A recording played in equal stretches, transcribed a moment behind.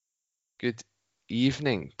good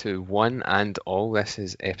evening to one and all. This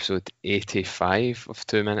is episode 85 of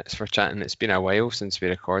 2 Minutes for Chatting. It's been a while since we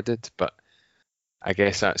recorded, but I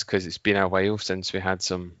guess that's because it's been a while since we had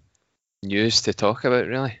some news to talk about,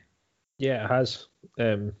 really. Yeah, it has.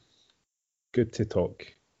 Good to talk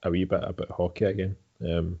a wee bit about hockey again.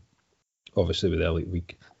 Obviously with the Elite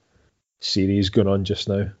League series going on just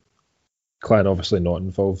now. Clan obviously not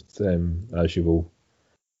involved, as you will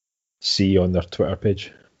see on their Twitter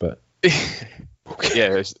page. But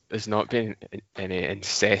yeah, there's not been any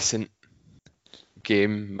incessant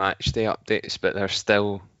game match day updates, but there's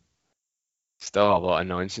still a lot of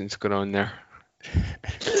nonsense going on there.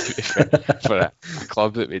 For a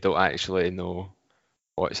club that we don't actually know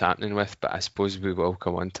what's happening with, but I suppose we will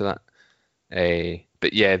come on to that.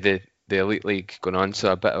 But yeah, the Elite League going on,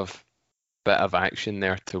 so a bit of action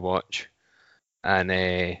there to watch,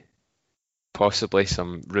 and possibly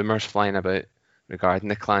some rumours flying about regarding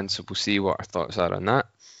the Clan, so we'll see what our thoughts are on that.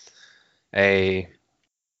 And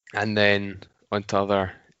then on to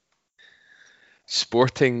other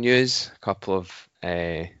sporting news, a couple of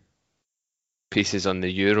pieces on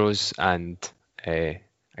the Euros and I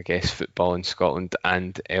guess football in Scotland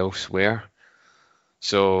and elsewhere.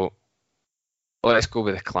 So let's go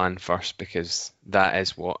with the Clan first, because that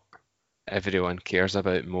is what everyone cares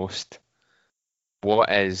about most.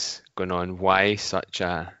 What is going on? Why such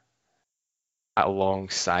a long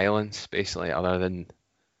silence, basically, other than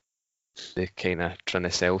the kind of trying to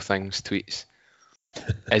sell things tweets?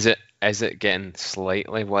 Is it getting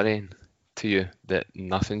slightly worrying to you that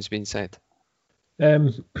nothing's been said? I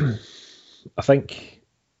think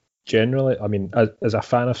generally, I mean, as a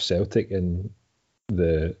fan of Celtic and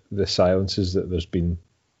the silences that there's been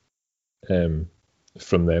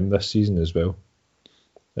from them this season as well,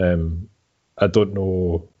 I don't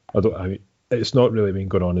know. I mean, it's not really been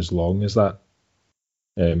going on as long as that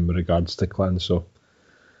in regards to Clan, so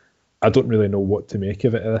I don't really know what to make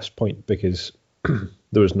of it at this point, because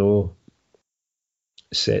there was no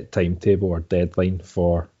set timetable or deadline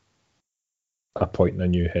for appointing a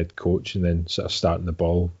new head coach and then sort of starting the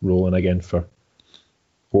ball rolling again for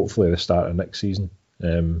hopefully the start of next season.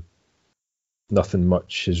 Nothing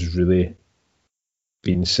much has really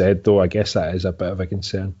been said, though. I guess that is a bit of a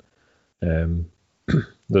concern.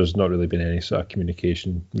 There's not really been any sort of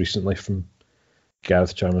communication recently from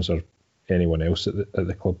Gareth Chalmers or anyone else at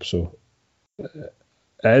the club, so it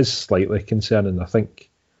is slightly concerning. I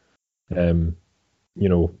think,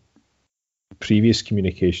 previous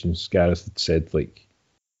communications, Gareth had said, like,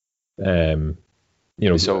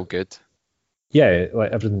 it's all good. Yeah,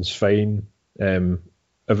 like everything's fine.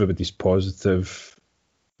 Everybody's positive.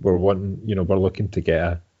 We're looking to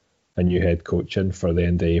get a new head coach in for the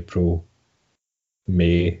end of April,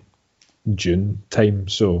 May, June time.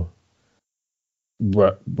 So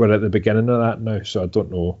we're at the beginning of that now. So I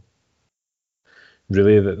don't know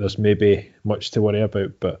really that there's maybe much to worry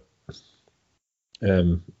about, but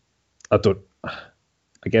I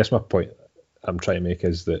guess my point I'm trying to make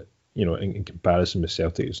is that, in comparison with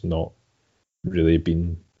Celtic, it's not really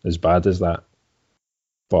been as bad as that.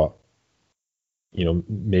 But,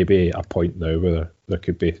 maybe a point now where there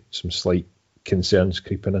could be some slight concerns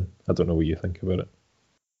creeping in. I don't know what you think about it.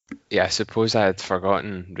 Yeah, I suppose I had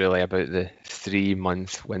forgotten really about the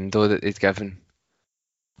 3-month window that they'd given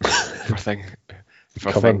for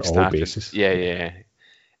covering things all to happen. bases. Yeah.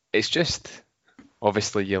 It's just,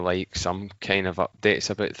 obviously you like some kind of updates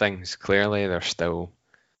about things. Clearly they're still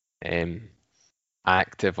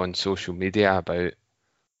active on social media about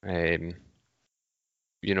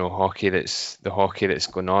hockey that's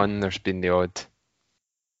going on. There's been the odd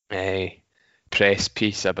press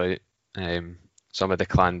piece about some of the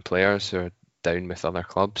Clan players who are down with other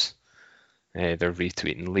clubs. They're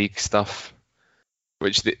retweeting league stuff,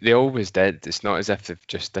 which they always did. It's not as if they've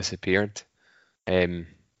just disappeared.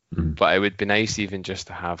 But it would be nice even just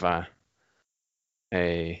to have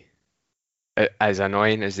as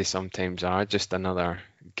annoying as they sometimes are, just another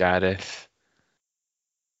Gareth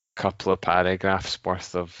couple of paragraphs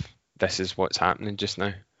worth of this is what's happening just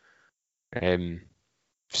now. I've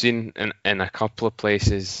seen in a couple of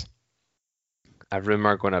places a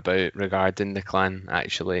rumour going about regarding the Clan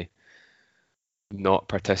actually not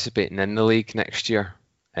participating in the league next year.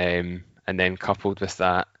 And then coupled with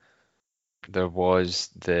that, there was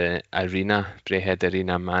the Braehead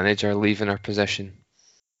Arena manager leaving her position.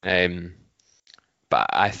 But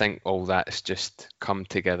I think all that's just come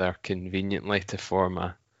together conveniently to form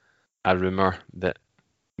a rumour that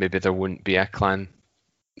maybe there wouldn't be a Clan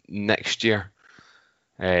next year.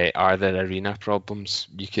 Are there arena problems?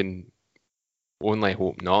 You can only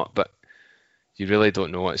hope not, but you really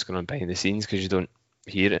don't know what's going on behind the scenes because you don't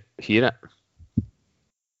hear it.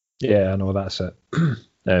 Yeah, I know that's it.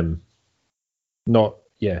 Not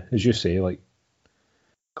as you say, like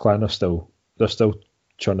Clan they're still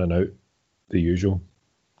churning out the usual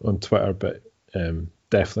on Twitter, but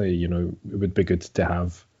definitely, it would be good to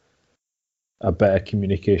have a bit of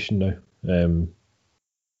communication now.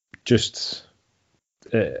 Just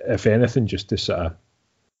if anything, just to sort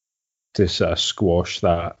of squash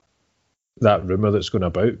that rumor that's going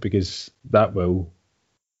about, because that will,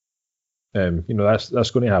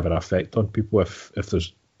 that's going to have an effect on people if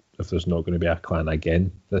there's not going to be a Clan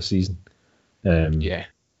again this season. Yeah.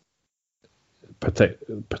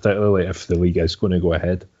 Particularly if the league is going to go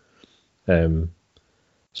ahead.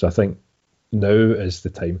 So I think now is the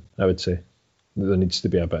time, I would say. There needs to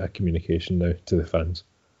be a bit of communication now to the fans.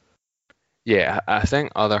 Yeah, I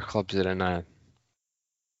think other clubs are in a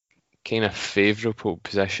kind of favourable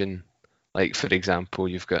position. Like, for example,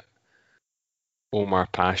 you've got Omar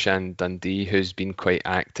Pasha in Dundee, who's been quite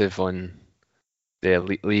active on the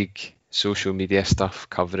Elite League social media stuff,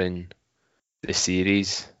 covering the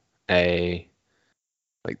series. Like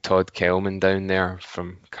Todd Kelman down there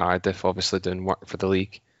from Cardiff, obviously doing work for the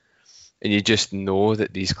league. And you just know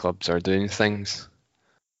that these clubs are doing things.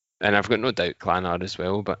 And I've got no doubt Clan are as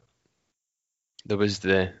well, but there was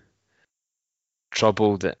the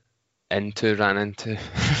trouble that Into ran into.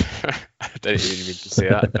 I didn't even mean to say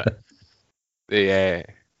that, but the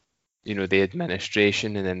the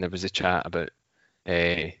administration, and then there was a chat about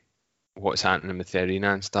what's happening with the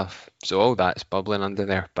arena and stuff. So all that's bubbling under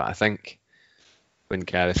there. But I think when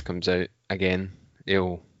Gareth comes out again,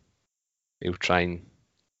 he'll try and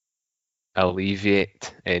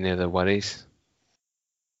alleviate any of the worries.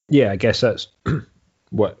 Yeah, I guess that's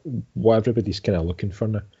what everybody's kind of looking for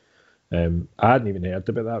now. I hadn't even heard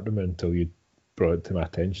about that rumor until you brought it to my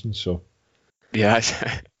attention. So yeah,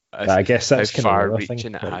 I guess that's how kind of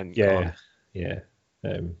far-reaching it hadn't gone. Yeah.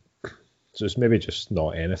 So it's maybe just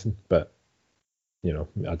not anything, but I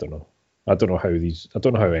don't know. I don't know how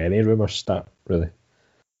any rumors start really.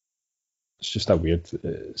 It's just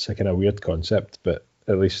it's a kind of weird concept, but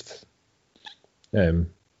at least,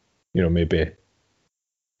 maybe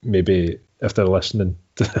if they're listening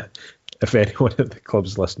to, if anyone at the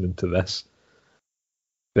club's listening to this,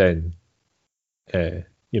 then,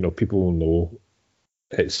 people will know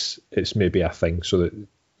it's maybe a thing, so that,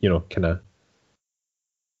 kind of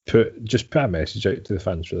put a message out to the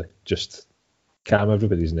fans, really. Just calm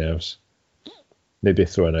everybody's nerves. Maybe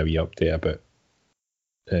throw in a wee update about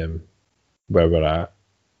where we're at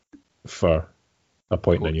for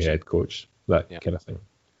appointing a new head coach, that kind of thing.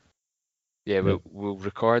 Yeah, we'll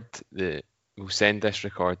send this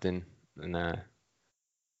recording in a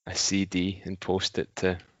CD and post it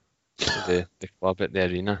to the club at the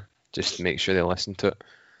arena, just to make sure they listen to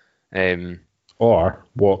it. Or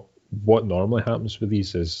what normally happens with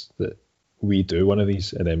these is that we do one of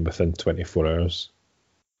these, and then within 24 hours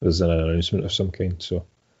there's an announcement of some kind. So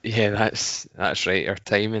yeah, that's right. Our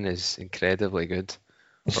timing is incredibly good.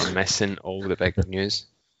 We're missing all the big news.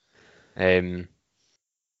 The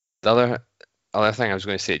other thing I was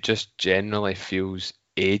going to say, it just generally feels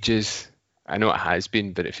ages. I know it has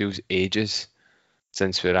been, but it feels ages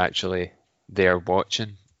since we're actually there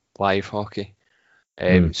watching live hockey.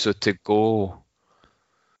 So to go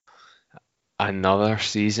another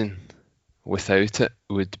season without it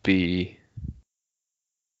would be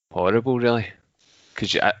horrible, really,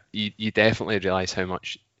 because you definitely realise how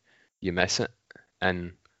much you miss it,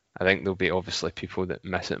 and I think there'll be obviously people that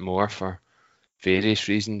miss it more for various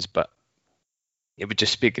reasons, but it would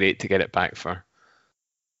just be great to get it back for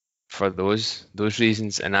those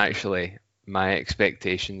reasons. And actually, my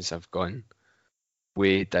expectations have gone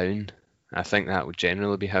way down. I think that would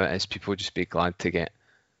generally be how it is. People would just be glad to get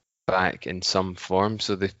back in some form,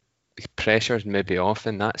 so the pressure's maybe off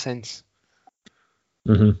in that sense.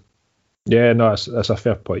 Mm-hmm. Yeah, no, that's a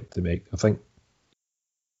fair point to make. I think,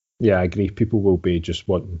 I agree. People will be just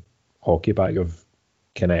wanting hockey back of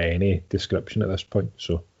kind of any description at this point.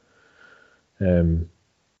 So,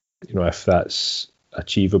 if that's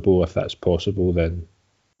achievable, if that's possible, then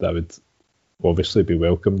that would obviously be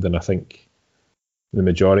welcomed. And I think the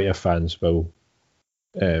majority of fans will,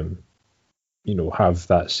 have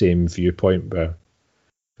that same viewpoint where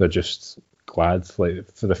they're just glad,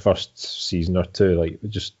 like for the first season or two, like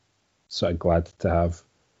they're just sort of glad to have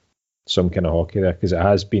some kind of hockey there, because it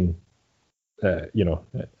has been,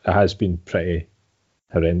 it has been pretty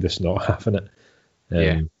horrendous not having it.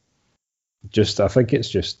 I think it's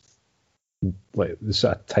just like the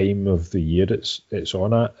sort of time of the year it's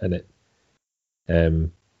on at, and it,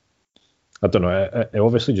 I don't know, it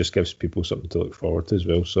obviously just gives people something to look forward to as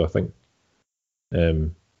well. So I think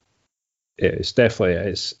it's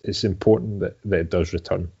definitely it's important that it does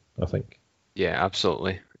return, I think. Yeah,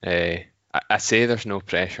 absolutely. I say there's no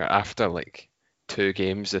pressure after like 2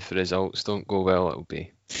 games. If the results don't go well, it'll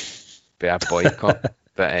be a boycott.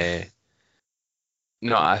 But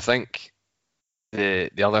no, I think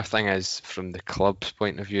the other thing is from the club's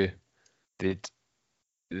point of view,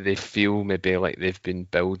 they feel maybe like they've been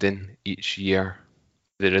building each year.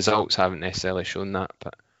 The results haven't necessarily shown that,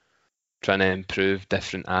 but trying to improve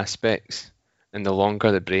different aspects. And the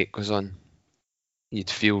longer the break goes on, you'd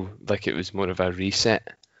feel like it was more of a reset,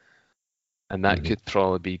 and that could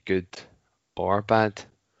probably be good or bad.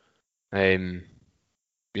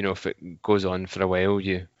 If it goes on for a while,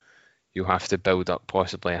 you'll have to build up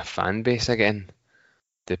possibly a fan base again,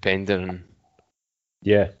 depending on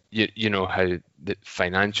how the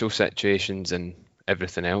financial situations and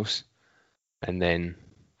everything else. And then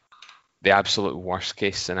the absolute worst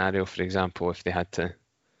case scenario, for example, if they had to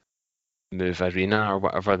move arena or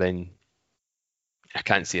whatever, then I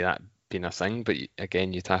can't see that being a thing. But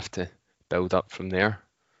again, you'd have to build up from there.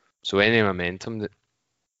 So any momentum that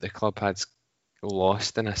the club had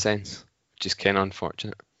lost in a sense, which is kind of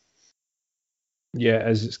unfortunate. Yeah,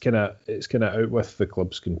 as it's kind of out with the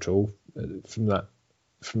club's control from that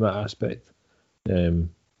aspect. There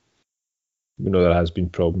has been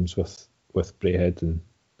problems with Braehead and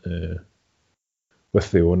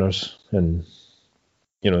with the owners, and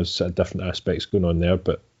sort of different aspects going on there.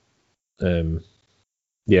 But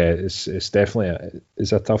it's definitely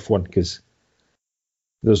it's a tough one because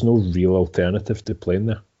there's no real alternative to playing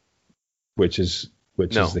there, which is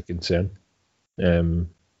the concern. And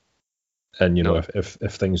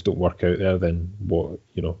if things don't work out there, then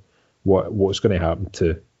what's going to happen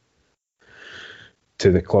to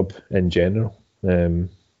the club in general? And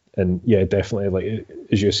yeah, definitely, like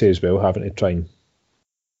as you say as well, having to try and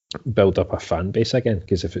build up a fan base again,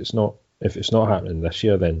 because if it's not happening this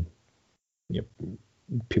year, then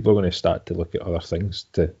people are going to start to look at other things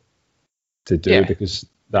to do, because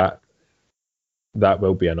that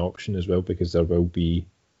will be an option as well, because there will be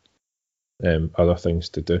other things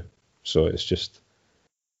to do. So it's just,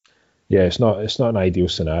 it's not an ideal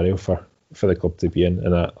scenario for the club to be in,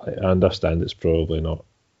 and I understand it's probably not.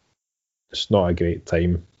 It's not a great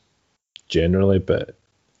time generally, but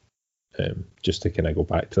just to kind of go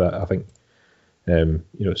back to that, I think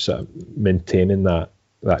sort of maintaining that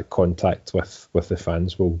contact with the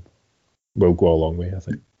fans will go a long way, I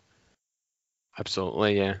think.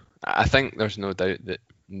 Absolutely, yeah. I think there's no doubt that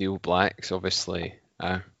Neil Black's obviously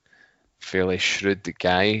a fairly shrewd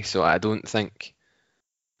guy, so I don't think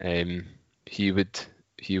he would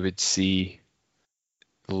see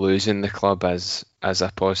losing the club as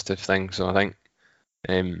a positive thing. So I think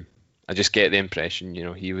I just get the impression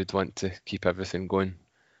he would want to keep everything going,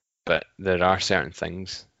 but there are certain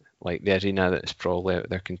things like the arena that is probably out of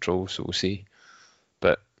their control, so we'll see.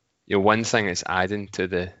 But one thing that's adding to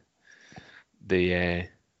the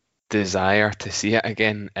desire to see it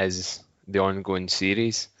again is the ongoing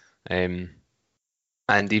series, and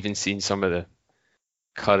even seeing some of the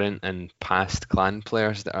current and past Clan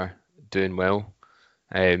players that are doing well.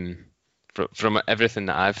 From everything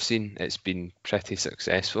that I've seen, it's been pretty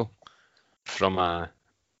successful. From a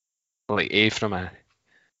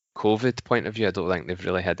COVID point of view, I don't think they've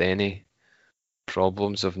really had any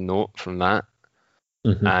problems of note from that.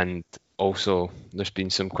 And also, there's been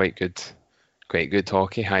some quite good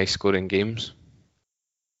hockey, high scoring games.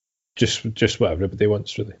 Just what everybody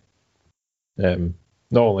wants, really.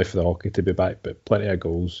 Not only for the hockey to be back, but plenty of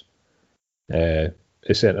goals.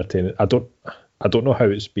 It's entertaining. I don't know how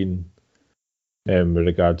it's been with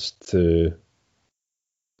regards to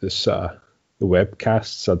the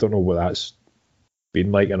webcasts. I don't know what that's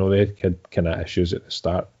been like. I know they had kind of issues at the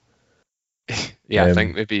start. Yeah, I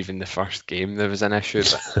think maybe even the first game there was an issue,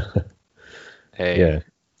 but I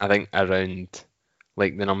think around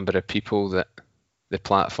like the number of people that the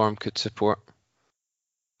platform could support,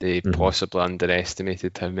 they possibly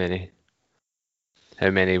underestimated how many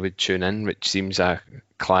would tune in, which seems a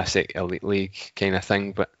classic Elite League kind of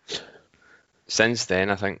thing. But since then,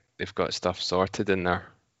 I think they've got stuff sorted, and they're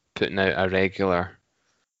putting out a regular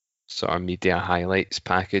sort of media highlights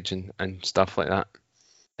package and stuff like that.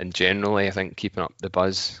 And generally, I think keeping up the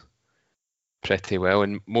buzz pretty well.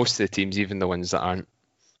 And most of the teams, even the ones that aren't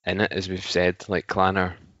in it, as we've said, like Clan,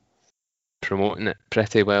 are promoting it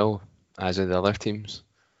pretty well, as are the other teams,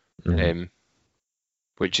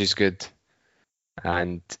 which is good.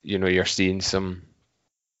 And you're seeing some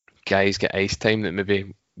guys get ice time that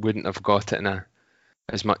maybe wouldn't have got it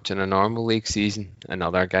as much in a normal league season, and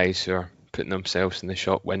other guys who are putting themselves in the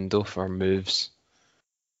shop window for moves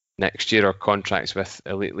next year, or contracts with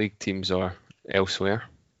elite league teams or elsewhere.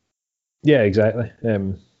 Yeah, exactly.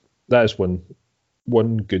 That is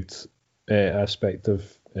one good aspect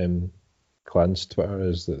of Clan's Twitter,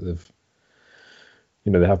 is that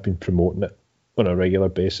they have been promoting it on a regular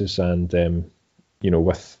basis, and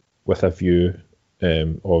with a view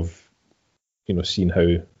of seeing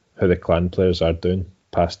how the Clan players are doing,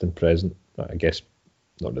 past and present. I guess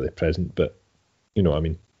not really present, but you know what I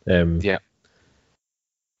mean.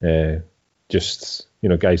 Yeah. Just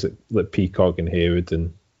guys like Peacock and Haywood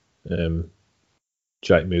and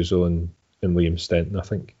Jack Musil and Liam Stenton, I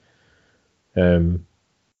think, and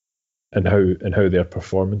how they're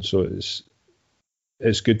performing. So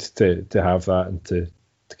it's good to have that, and to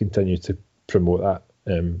continue to promote that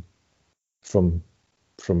from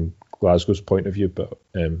Glasgow's point of view. But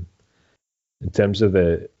in terms of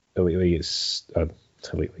the Elite League, it's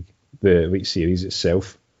the Elite Series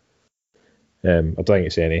itself. I don't think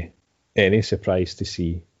it's any surprise to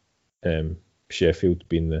see Sheffield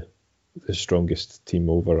being the strongest team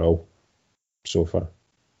overall so far.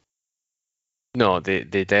 No, they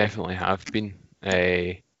definitely have been.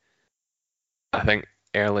 I think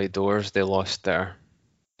early doors they lost their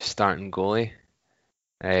starting goalie.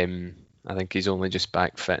 I think he's only just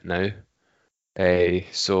back fit now.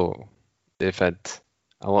 So they've had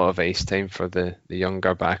a lot of ice time for the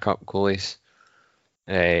younger backup goalies.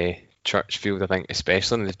 Churchfield, I think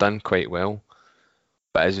especially, and they've done quite well.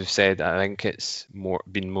 But as we've said, I think it's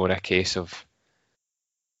been more a case of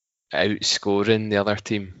outscoring the other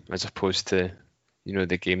team, as opposed to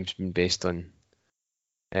the game's been based on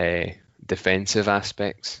defensive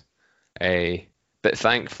aspects. But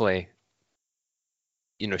thankfully,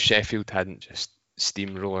 Sheffield hadn't just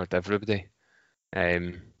steamrollered everybody.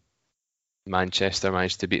 Manchester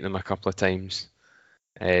managed to beat them a couple of times.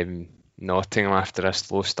 Nottingham, after a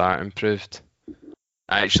slow start, improved.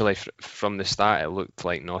 Actually, from the start, it looked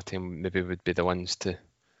like Nottingham maybe would be the ones to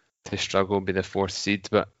struggle, be the fourth seed,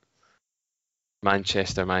 but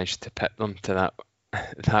Manchester managed to pip them to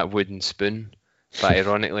that wooden spoon. But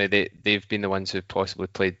ironically, they've been the ones who possibly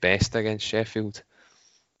played best against Sheffield.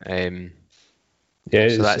 So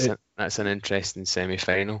that's an interesting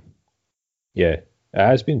semi-final. Yeah, it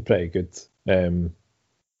has been pretty good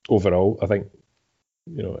overall. I think,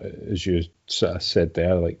 as you sort of said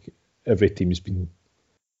there, like every team's been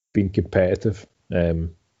competitive,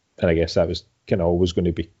 and I guess that was kind of always going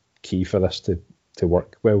to be key for this to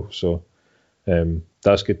work well. So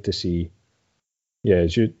that's good to see. Yeah,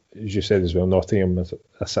 as you said as well, Nottingham has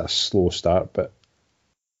a sort of slow start, but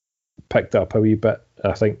picked up a wee bit.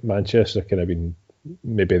 I think Manchester kind of been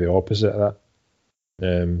maybe the opposite of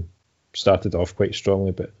that. Started off quite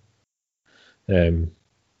strongly, but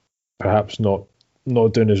perhaps not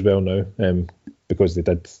doing as well now, because they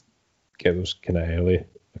did get those kind of a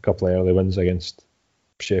couple of early wins against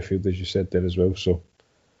Sheffield, as you said there as well. So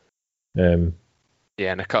and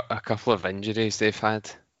a couple of injuries they've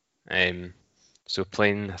had. So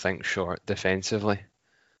playing, I think, short defensively,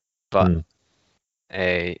 but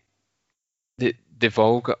they've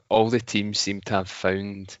all the teams seem to have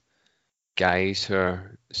found guys who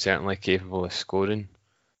are certainly capable of scoring.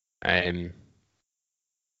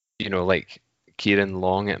 Like Kieran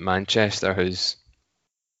Long at Manchester, who's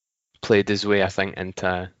played his way, I think, into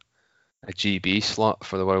a GB slot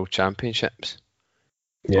for the World Championships.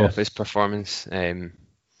 Yeah. Of his performance.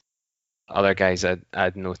 Other guys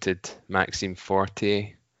I'd noted, Maxime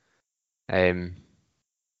Fortier,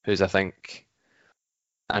 who's, I think,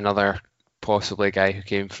 another possibly guy who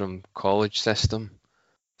came from college system.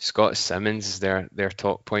 Scott Simmons is their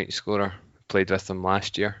top point scorer, played with them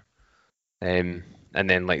last year. And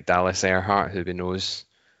then like Dallas Earhart, who we know's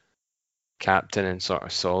captain and sort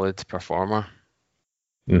of solid performer.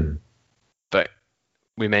 Mm. But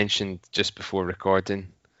we mentioned just before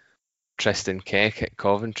recording, Tristan Keck at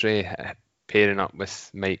Coventry, pairing up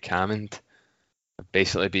with Mike Hammond, have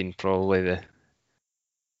basically been probably the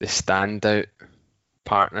standout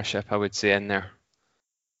partnership, I would say, in there.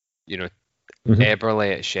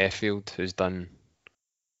 Eberle at Sheffield, who's done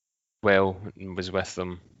well and was with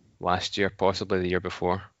them last year, possibly the year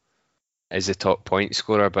before, is the top point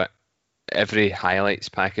scorer. But every highlights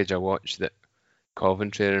package I watch that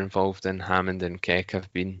Coventry are involved in, Hammond and Keck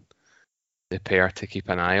have been the pair to keep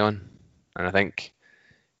an eye on. And I think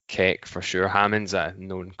Keck for sure. Hammond's a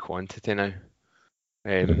known quantity now.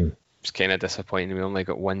 It's kind of disappointing we only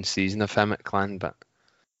got one season of him at Clan, but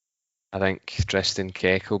I think Tristan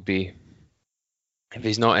Keck will be, if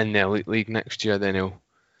he's not in the Elite League next year, then he'll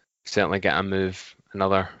certainly get a move,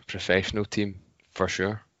 another professional team for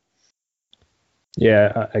sure.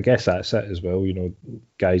 Yeah, I guess that's it as well.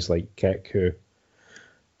 Guys like Keck, who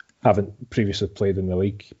haven't previously played in the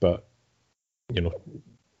league, but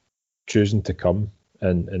choosing to come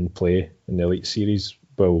and play in the Elite Series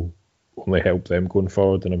will only help them going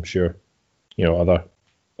forward, and I'm sure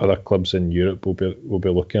other clubs in Europe will be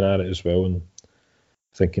looking at it as well and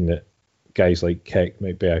thinking that guys like Keck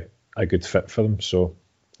might be a good fit for them. So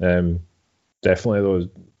definitely though,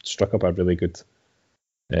 struck up a really good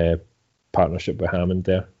partnership with Hammond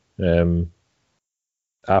there.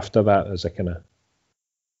 After that, there's like a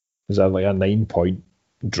 9-point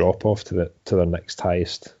drop off to their next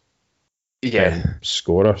highest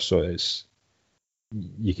scorer. So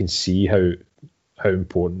you can see how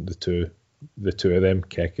important the two of them,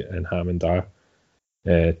 Keck and Hammond, are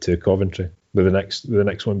to Coventry. With the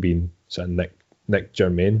next one being sort of Nick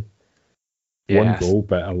Germain, one goal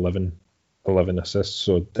but 11 assists.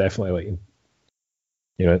 So definitely,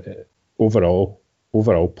 overall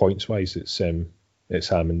points wise, it's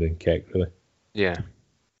Hammond and Keck really. Yeah.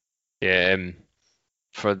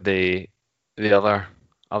 For the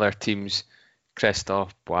other teams,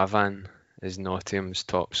 Christophe Boivin is Nottingham's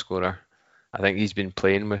top scorer. I think he's been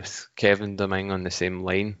playing with Kevin Domingue on the same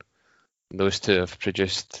line. Those two have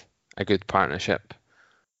produced a good partnership.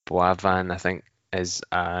 Boivin, I think, is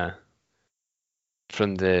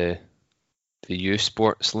from the U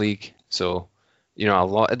Sports League. So, a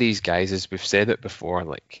lot of these guys, as we've said it before,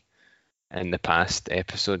 like in the past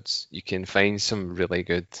episodes, you can find some really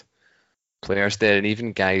good players there, and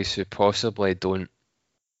even guys who possibly don't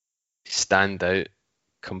stand out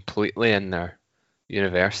completely in their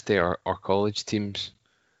university or college teams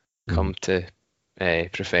come to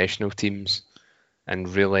professional teams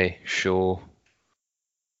and really show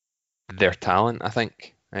their talent, I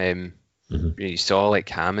think. You saw like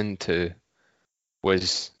Hammond, who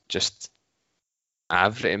was just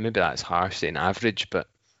average. Maybe that's harsh saying average, but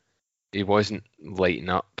he wasn't lighting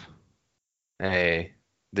up anywhere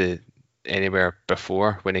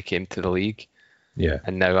before when he came to the league. Yeah.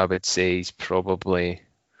 And now I would say he's probably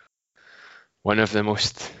one of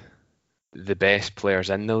the best players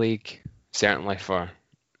in the league, certainly for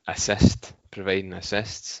providing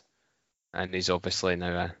assists. And he's obviously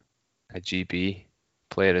now a GB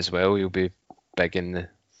player as well. He'll be big in the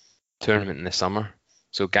tournament in the summer.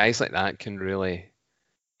 So guys like that can really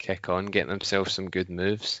kick on, get themselves some good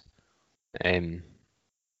moves. And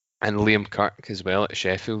Liam Kirk as well at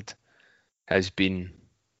Sheffield has been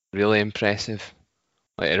really impressive.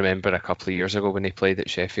 Like, I remember a couple of years ago when he played at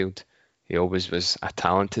Sheffield, he always was a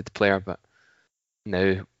talented player, but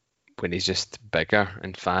now when he's just bigger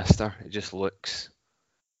and faster, it just looks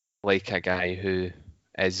like a guy who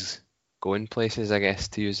is going places, I guess,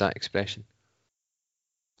 to use that expression.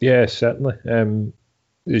 Yeah, certainly.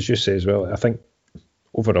 As you say as well, I think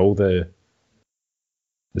overall the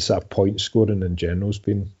sort of point scoring in general has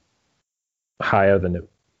been higher than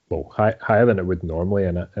it would normally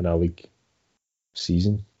in a league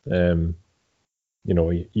season. You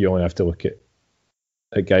only have to look at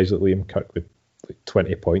guys like Liam Kirk with like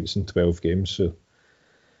 20 points in 12 games. So,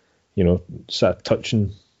 sort of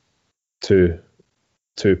touching two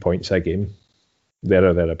points a game, there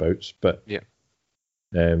or thereabouts. But yeah,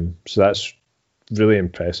 so that's really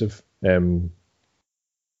impressive. Given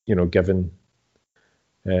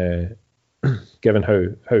given how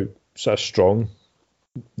sort of strong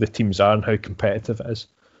the teams are and how competitive it is.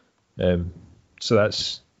 So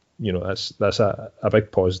that's a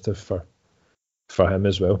big positive for him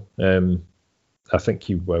as well. I think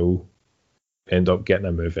he will end up getting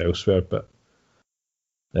a move elsewhere, but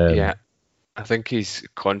yeah, I think he's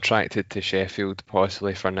contracted to Sheffield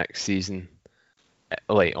possibly for next season,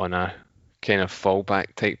 like on a kind of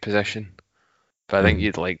fallback type position. But I think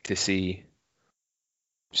you'd like to see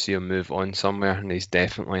him move on somewhere, and he's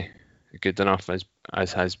definitely good enough as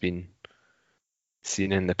has been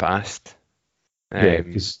seen in the past. Yeah,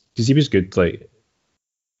 because he was good. Like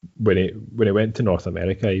when he went to North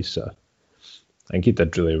America, I think he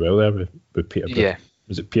did really well there with Peterborough. Yeah,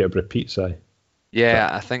 was it Peterborough Pizza? Yeah,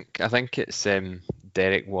 I think it's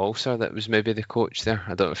Derek Walser that was maybe the coach there.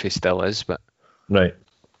 I don't know if he still is, but right.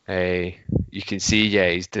 You can see,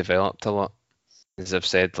 he's developed a lot. As I've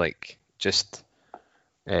said, like just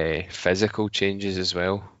physical changes as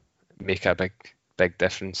well make a big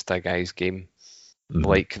difference to a guy's game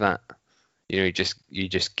like that. You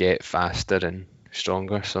just get faster and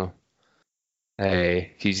stronger. So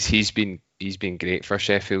he's been great for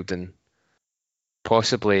Sheffield, and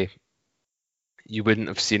possibly you wouldn't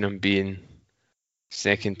have seen him being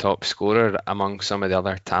second top scorer among some of the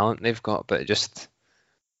other talent they've got, but it just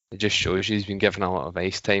shows you he's been given a lot of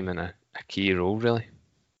ice time in a key role, really.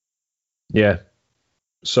 Yeah,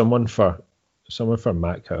 someone for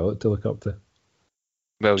Matt Howlett to look up to.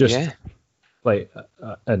 Well, Just yeah.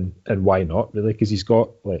 And why not really? Because he's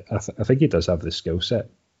got I think he does have the skill set,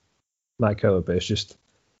 Matt Keller, but it's just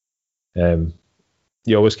you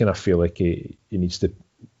always kind of feel like he needs to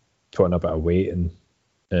put on a bit of weight and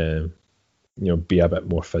be a bit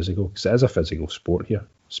more physical, because it is a physical sport here,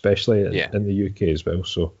 especially in the UK as well.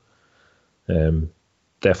 So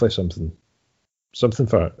definitely something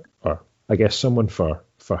for, or I guess someone for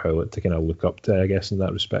Howlett to kind of look up to, I guess, in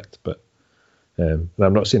that respect. But I'm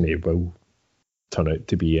not saying that he will turn out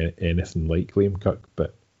to be anything like Liam Kirk,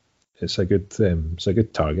 but it's a good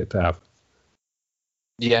target to have.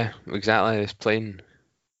 Yeah, exactly. It's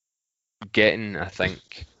getting, I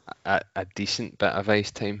think, a decent bit of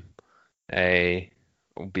ice time,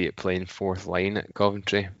 albeit playing fourth line at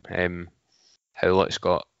Coventry. Howlett's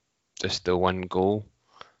got just the one goal,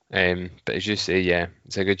 but as you say, yeah,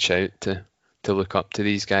 it's a good shout to look up to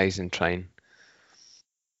these guys and try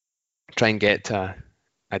and get to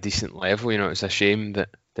a decent level. You know, it's a shame that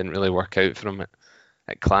didn't really work out for him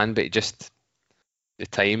at Clan, but just the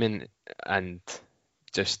timing and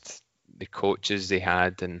just the coaches they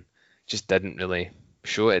had and just didn't really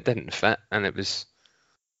show it. It didn't fit, and it was,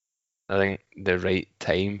 I think, the right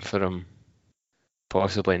time for him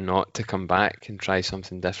possibly not to come back and try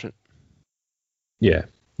something different. Yeah,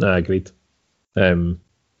 no, I agreed. I don't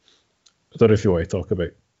know if you want to talk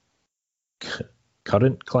about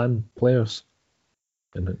current Clan players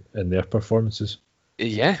and their performances.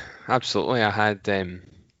 Yeah, absolutely. I had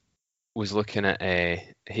was looking at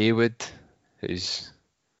Haywood, who's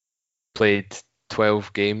played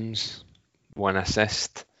 12 games, 1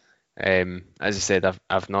 assist. As I said,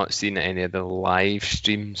 I've not seen any of the live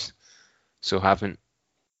streams, so haven't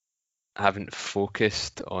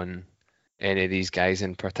focused on any of these guys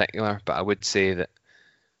in particular. But I would say that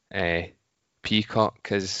Peacock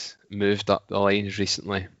has moved up the lines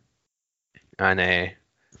recently and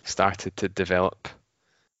started to develop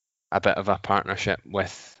a bit of a partnership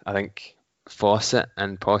with, I think, Fawcett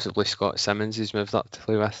and possibly Scott Simmons, he's moved up to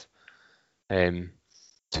play with.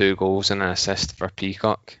 2 goals and an assist for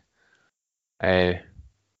Peacock. We've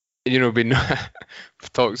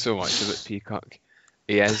talked so much about Peacock.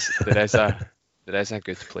 There is a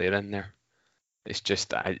good player in there. It's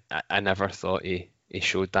just I never thought he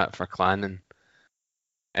showed that for Clan, and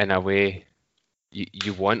in a way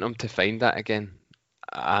you want him to find that again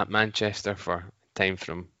at Manchester for time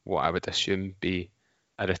from what I would assume be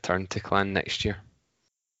a return to Clan next year.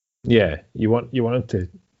 Yeah, you want him to.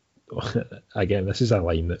 Again, this is a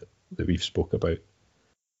line that we've spoke about,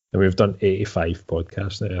 and we've done 85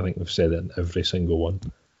 podcasts now. I think we've said it in every single one.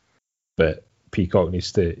 But Peacock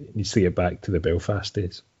needs to get back to the Belfast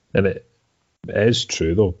days, and it is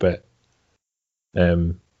true though. But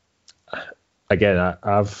again,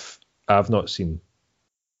 I've not seen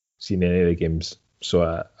any of the games, so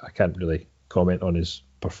I can't really comment on his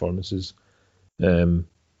performances. You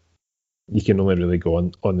can only really go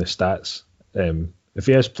on the stats. If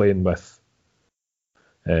he is playing with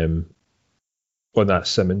on that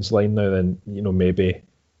Simmons line now, then maybe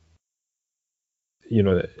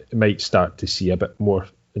it might start to see a bit more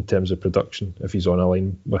in terms of production if he's on a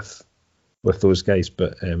line with those guys.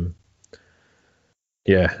 But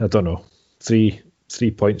yeah, I don't know. 3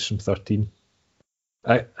 points from 13.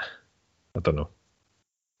 I don't know.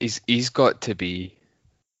 He's got to be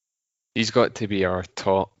our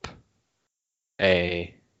top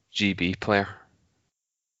GB player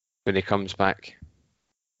when he comes back.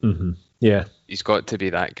 Mm-hmm. Yeah, he's got to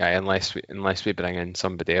be that guy unless we bring in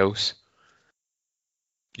somebody else.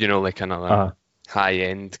 Like another high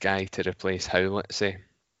end guy to replace Howlett, say.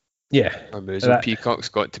 Yeah. Or Musil. Peacock's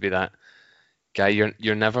got to be that guy.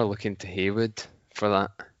 You're never looking to Haywood for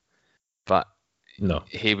that, but no,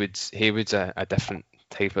 Haywood's a different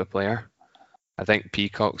type of player. I think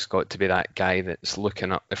Peacock's got to be that guy that's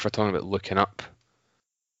looking up. If we're talking about looking up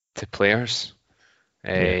to players,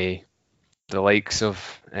 the likes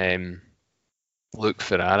of Luke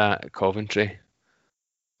Ferrara at Coventry,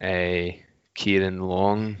 Kieran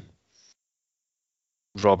Long,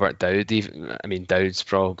 Robert Dowd. Dowd's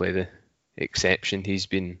probably the exception. He's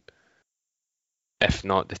been, if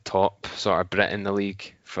not the top sort of Brit in the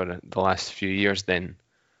league for the last few years, then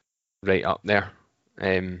right up there.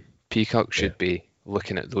 Peacock should be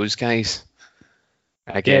looking at those guys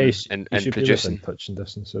again and producing. Be touching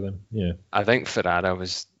distance of them. Yeah, I think Ferrara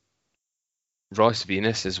was Ross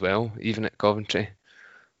Venus as well, even at Coventry.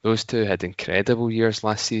 Those two had incredible years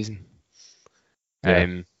last season.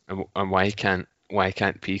 And why can't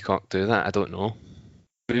Peacock do that? I don't know.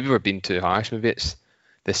 Maybe we're being too harsh. Maybe it's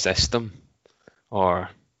the system, or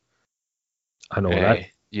I know that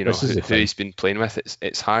who he's been playing with.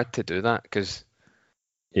 It's hard to do that because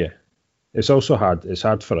yeah, it's also hard. It's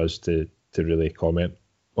hard for us to really comment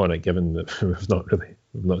on it, given that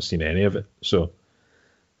we've not seen any of it. So,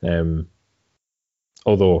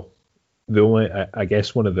 although the only, I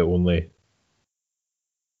guess one of the only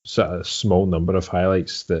sort of small number of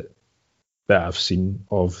highlights that I've seen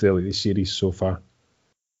of the Elite series so far,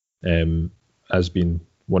 has been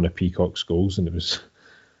one of Peacock's goals, and I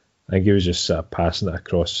think he was just sort of passing it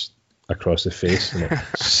across the face, and it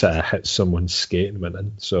sort of hit someone's skate and went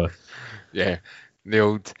in. So yeah, the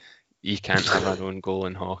old you can't have an own goal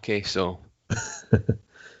in hockey, so the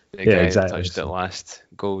yeah, guy exactly. that touched it last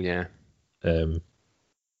goal, yeah. So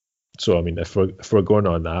I mean, if we're going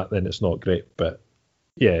on that, then it's not great, but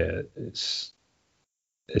yeah, it's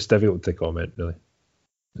difficult to comment really.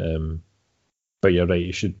 But you're right.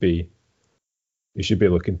 You should be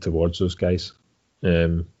looking towards those guys,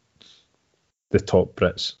 the top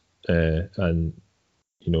Brits, and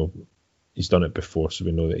he's done it before, so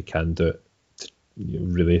we know that he can do it. To,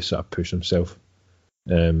 really sort of push himself,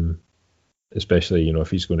 especially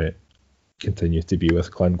if he's going to continue to be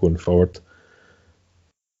with Clan going forward.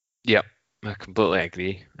 Yep, I completely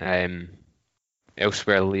agree.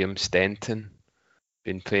 Elsewhere, Liam Stenton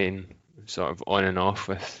been playing sort of on and off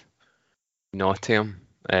with Nottingham.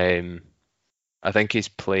 I think he's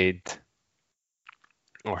played,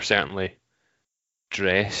 or certainly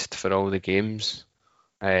dressed for all the games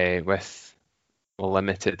with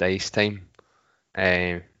limited ice time.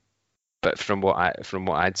 But from what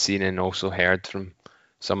I'd seen and also heard from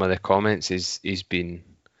some of the comments, he's been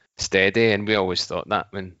steady, and we always thought that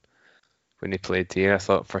when he played here, I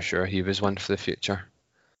thought for sure he was one for the future.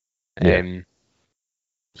 Yeah.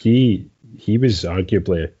 He was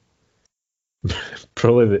arguably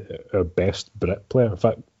probably our best Brit player. In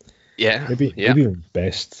fact, maybe even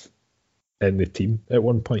best in the team at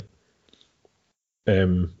one point. He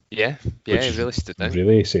really stood out.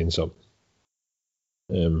 Really saying something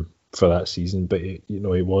for that season. But he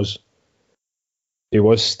was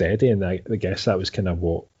steady, and I guess that was kind of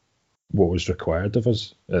what was required of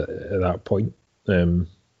us at that point.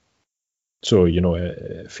 So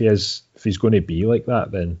if he's going to be like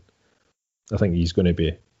that, then I think he's going to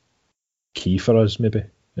be key for us maybe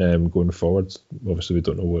going forward. Obviously, we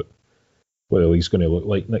don't know what the league's going to look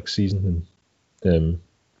like next season, and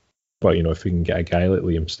but if we can get a guy like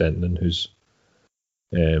Liam Stenton who's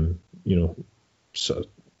sort of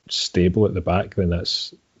stable at the back, then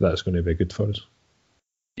that's going to be good for us.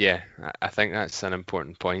 Yeah, I think that's an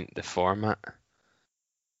important point. The format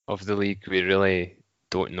of the league, we really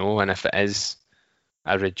don't know, and if it is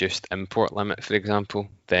a reduced import limit, for example,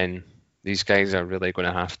 then these guys are really going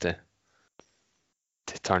to have to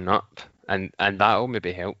turn up, and that'll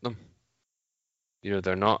maybe help them.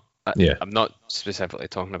 They're not. I'm not specifically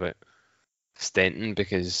talking about Stenton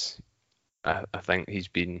because I think he's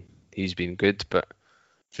been good, but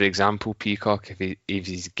for example, Peacock, if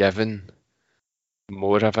he's given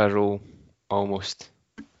more of a role almost,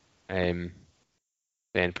 then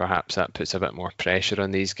perhaps that puts a bit more pressure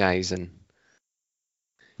on these guys, and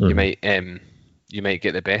you might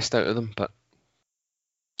get the best out of them. But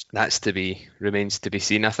remains to be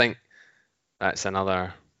seen. I think that's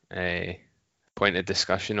another point of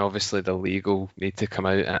discussion. Obviously, the league will need to come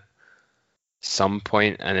out at some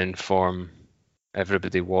point and inform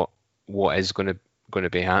everybody what is going to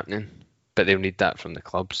be happening, but they'll need that from the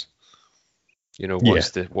clubs.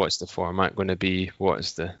 What's the format going to be? What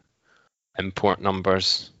is the import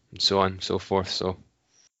numbers and so on and so forth. So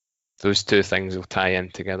those two things will tie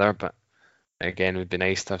in together, but again, it would be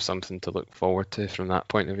nice to have something to look forward to from that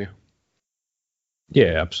point of view.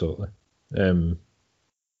 Yeah, absolutely. I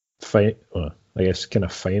guess kind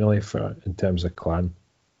of finally in terms of Clan,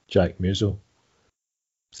 Jack Musil,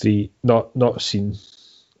 not seen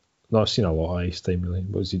a lot of ice time really.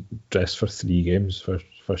 Was he dressed for 3 games for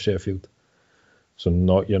Sheffield? So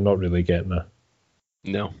you're not really getting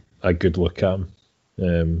a good look at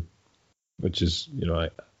him, which is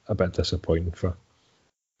a bit disappointing for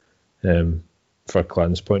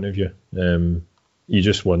Clan's point of view. You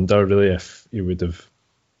just wonder really if he would have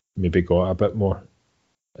maybe got a bit more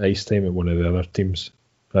ice time at one of the other teams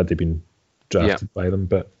had he been drafted by them,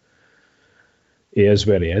 but he is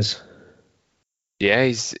where he is. Yeah,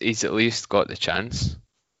 he's at least got the chance.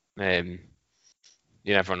 You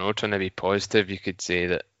never know. Trying to be positive, you could say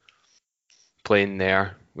that playing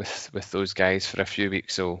there with those guys for a few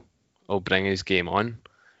weeks will bring his game on.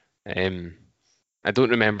 I don't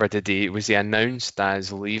remember was he announced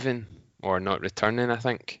as leaving or not returning, I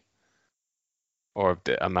think? Or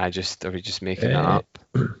are we just making that up?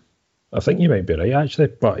 I think you might be right actually,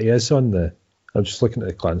 but he is on I'm just looking at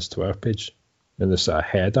the Clan's Twitter page and the sort of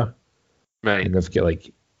header. Right. And they've got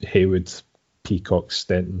Haywood, Peacock,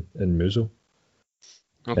 Stenton, and Mousel.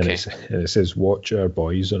 Okay. And it says watch our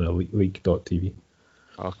boys on EliteLeague.tv.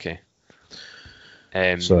 Okay.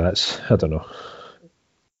 So that's, I don't know.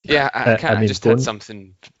 Yeah, I just had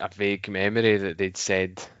a vague memory that they'd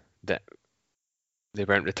said that they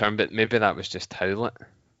weren't returned, but maybe that was just Howlett.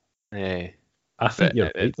 I think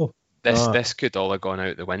you're right though. This could all have gone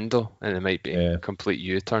out the window, and it might be complete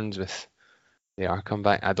U-turns with the Arkham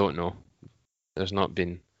back. I don't know. There's not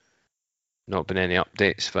been any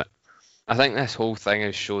updates, but I think this whole thing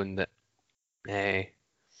has shown that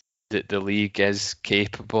that the league is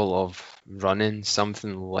capable of running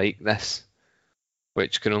something like this,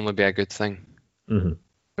 which can only be a good thing. Mm-hmm.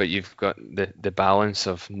 But you've got the balance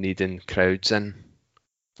of needing crowds in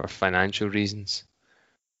for financial reasons.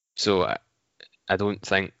 So I don't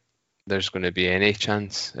think there's going to be any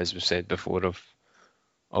chance, as we said before,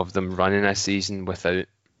 of them running a season without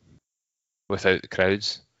the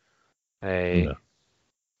crowds. No.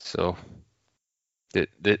 So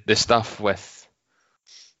the stuff with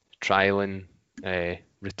trialing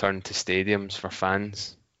return to stadiums for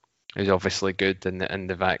fans is obviously good in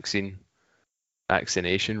the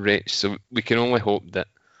vaccination rates. So we can only hope that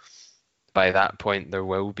by that point there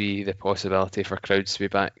will be the possibility for crowds to be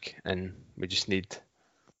back, and we just need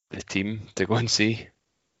the team to go and see.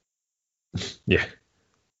 Yeah.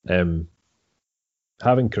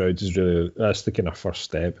 Having crowds is that's the kind of first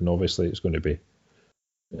step, and obviously it's going to be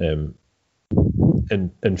in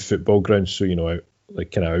football grounds, so out,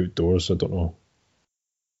 like kind of outdoors. I don't know.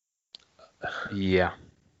 Yeah.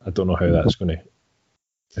 I don't know how that's going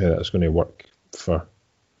to work for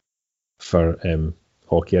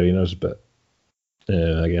hockey arenas, but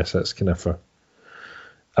I guess that's kind of for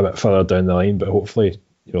a bit further down the line. But hopefully,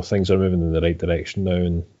 things are moving in the right direction now,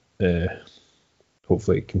 and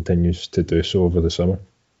hopefully it continues to do so over the summer.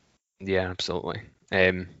 Yeah, absolutely.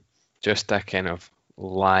 Just a kind of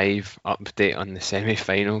live update on the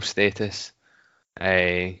semi-final status.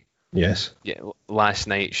 Yes. Yeah, last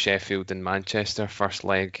night Sheffield and Manchester first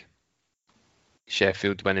leg.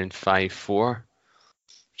 Sheffield winning 5-4,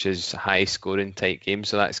 which is a high scoring tight game.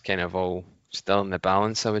 So that's kind of all still in the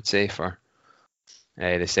balance, I would say, for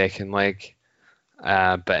the second leg.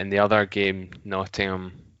 But in the other game,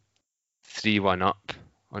 Nottingham 3-1 up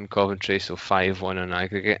on Coventry, so 5-1 on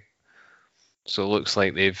aggregate. So it looks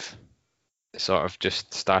like they've sort of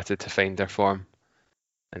just started to find their form,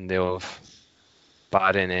 and they'll have,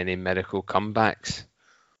 barring any miracle comebacks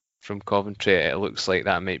from Coventry, it looks like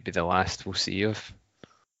that might be the last we'll see of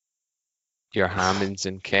your Hammonds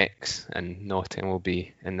and Kecks, and Nottingham will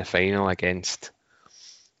be in the final against,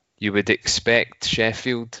 you would expect,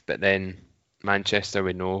 Sheffield, but then Manchester,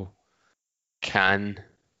 we know, can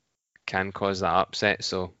cause that upset,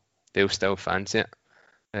 so they'll still fancy it.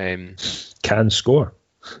 Can score.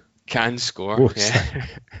 Oh, yeah.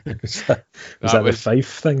 Was that the Fife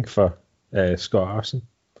thing for Scott Arson?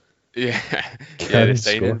 Yeah, the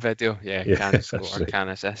signing video. Yeah, can score, right. Can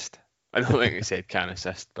assist. I don't think he said can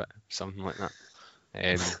assist, but something like that.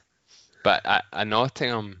 But a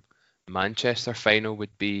Nottingham Manchester final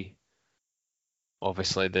would be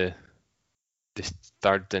obviously the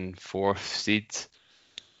third and fourth seeds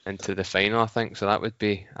into the final, I think. So that would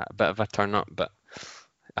be a bit of a turn up, but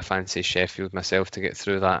I fancy Sheffield myself to get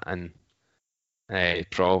through that, and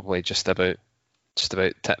probably just about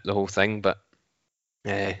tip the whole thing. But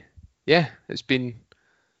yeah, it's been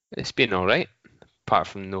all right, apart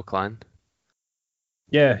from no Clan.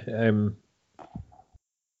 Yeah,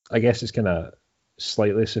 I guess it's kind of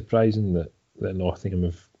slightly surprising that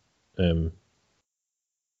Nottingham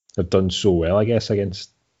have done so well, I guess,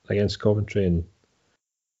 against Coventry,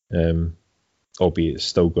 and albeit it's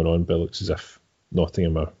still going on, but it looks as if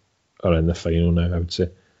Nottingham are in the final now, I would say.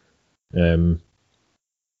 So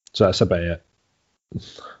that's a bit,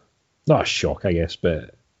 not a shock, I guess,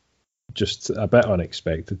 but just a bit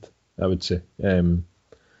unexpected, I would say.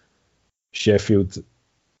 Sheffield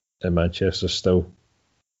and Manchester still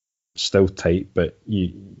tight, but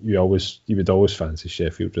you would always fancy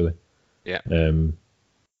Sheffield, really. Yeah. And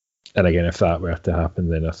again, if that were to happen,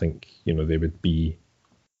 then I think they would be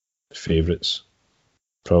favourites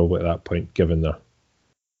probably at that point, given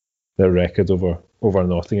their record over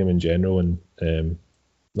Nottingham in general, and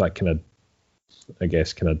that kind of, I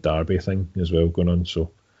guess, kind of derby thing as well going on.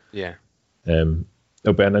 So yeah, it'll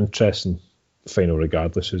be an interesting final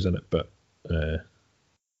regardless who's in it, but that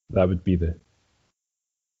would be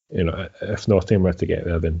if Nottingham were to get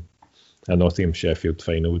there, then a Nottingham Sheffield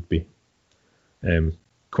final would be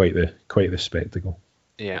quite the spectacle.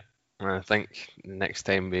 Yeah, I think next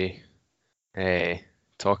time we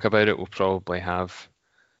talk about it, we'll probably have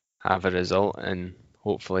a result, and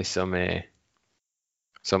hopefully some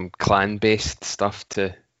clan-based stuff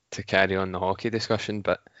to carry on the hockey discussion.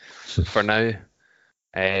 But for now,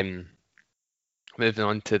 moving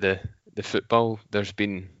on to the football, there's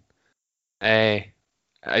been,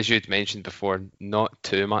 as you'd mentioned before, not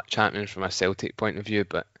too much happening from a Celtic point of view,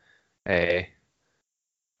 but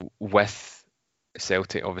with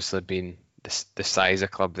Celtic obviously being the size of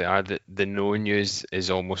club they are, the no news is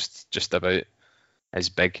almost just about as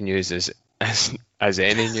big news as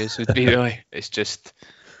any news would be, really.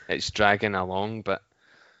 It's dragging along, but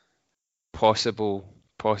possible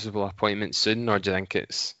appointments soon, or do you think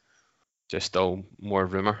it's just all more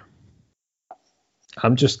rumour?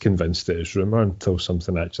 I'm just convinced it is rumour until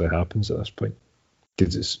something actually happens at this point.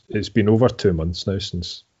 Because it's been over 2 months now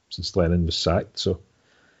since Lennon was sacked. So,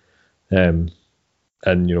 and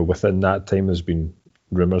within that time there's been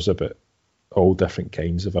rumours about all different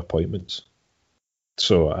kinds of appointments.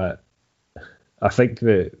 So I think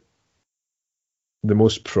the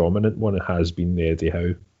most prominent one has been the Eddie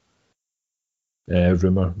Howe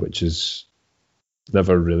rumour, which has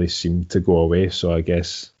never really seemed to go away. So I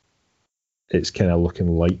guess it's kind of looking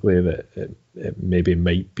likely that it maybe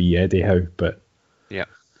might be Eddie Howe, but yeah,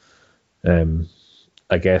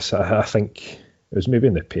 I guess I think it was maybe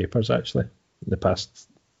in the papers actually in the past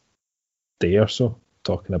day or so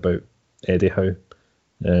talking about Eddie Howe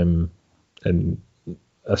and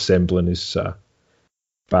assembling his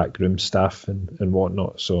backroom staff and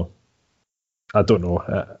whatnot. So I don't know.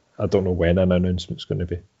 I don't know when an announcement's going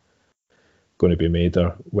to be made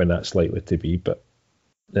or when that's likely to be. But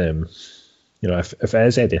if it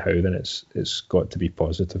is Eddie Howe, then it's got to be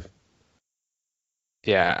positive.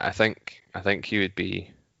 Yeah, I think he would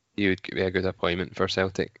be a good appointment for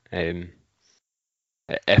Celtic.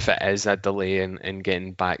 If it is a delay in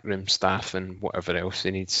getting backroom staff and whatever else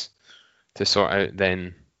he needs to sort out,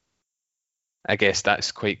 then I guess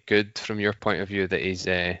that's quite good from your point of view that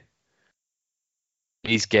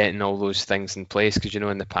he's getting all those things in place, because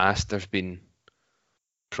in the past there's been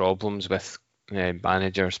problems with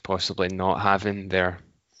managers possibly not having their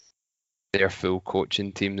full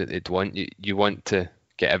coaching team that they'd want. You want to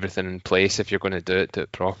get everything in place if you're going to do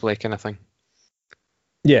it properly, kind of thing.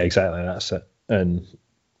 Yeah, exactly. That's it. And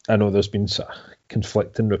I know there's been sort of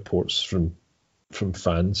conflicting reports from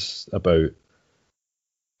fans about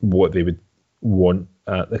what they would want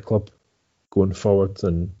at the club going forward,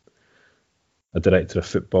 and a director of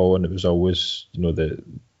football, and it was always, the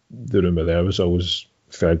rumour there was always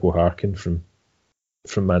Fergal Harkin from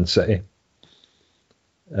Man City,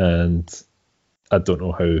 and I don't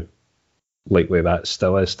know how likely that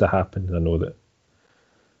still is to happen. I know that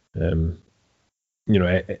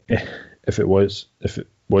if it was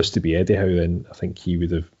to be Eddie Howe, then I think he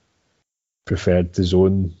would have preferred his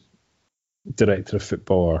own director of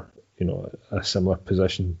football, or a similar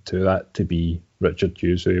position to that, to be Richard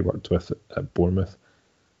Hughes, who he worked with at Bournemouth.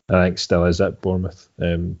 I think still is at Bournemouth.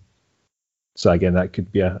 So again, that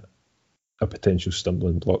could be a potential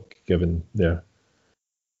stumbling block given their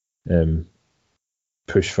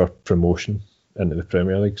push for promotion into the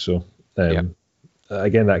Premier League. So again,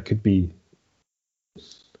 that could be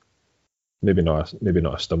maybe not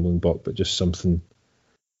a stumbling block, but just something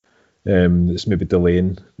that's maybe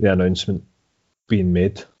delaying the announcement being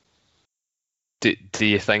made. Do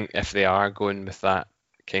you think if they are going with that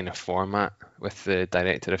kind of format with the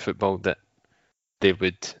director of football, that they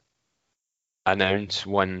would announce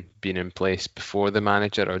one being in place before the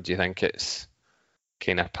manager, or do you think it's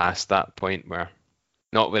kind of past that point where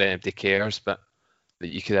not where anybody cares, but that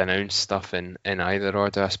you could announce stuff in either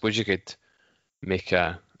order? I suppose you could make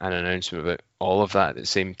an announcement about all of that at the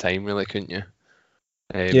same time, really, couldn't you?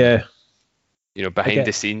 Yeah. Behind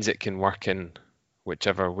the scenes, it can work in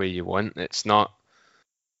whichever way you want. It's not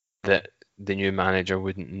that the new manager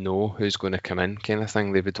wouldn't know who's going to come in, kind of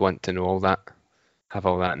thing. They would want to know all that, have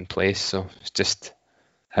all that in place. So it's just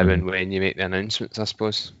how and when you make the announcements, I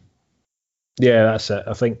suppose. Yeah, that's it.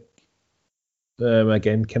 I think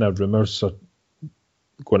again, kind of rumours are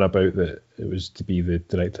going about that it was to be the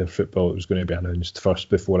director of football. It was going to be announced first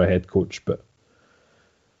before a head coach, but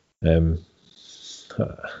I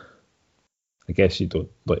guess you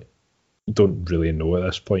don't really know at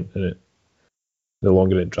this point, and the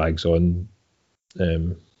longer it drags on,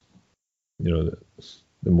 the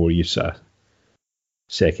more you sort of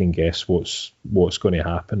second guess what's going to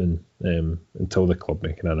happen, and until the club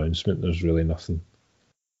make an announcement, there's really nothing.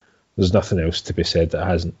 There's nothing else to be said that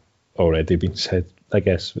hasn't already been said. I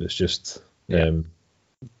guess it's just time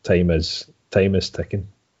is ticking.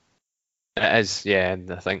 It is, yeah. And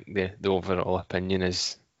I think the overall opinion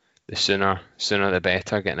is the sooner the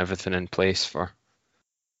better, getting everything in place for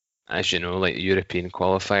as you know, like the European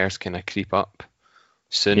qualifiers kind of creep up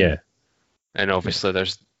soon. Yeah. And obviously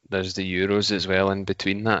there's the Euros as well in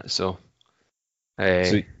between that. So,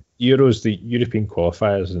 So Euros, the European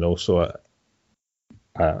qualifiers, and also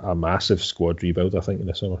a massive squad rebuild, I think, in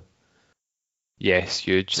the summer. Yes,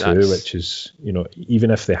 huge. Too, which is,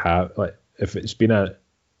 even if they have, like, if it's been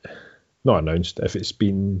not announced,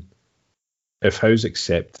 if Howe's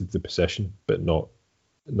accepted the position, but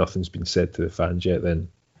nothing's been said to the fans yet, then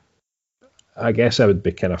I guess I would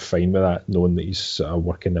be kind of fine with that, knowing that he's sort of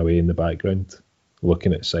working away in the background,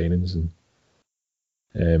 looking at signings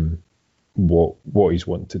and what he's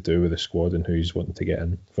wanting to do with the squad and who he's wanting to get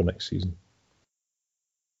in for next season.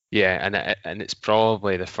 Yeah, and it's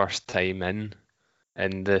probably the first time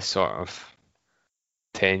in the sort of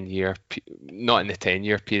 10-year, not in the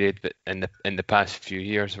 10-year period, but in the past few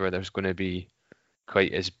years, where there's going to be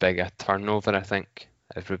quite as big a turnover. I think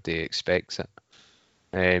everybody expects it.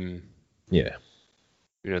 Yeah,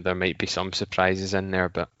 there might be some surprises in there,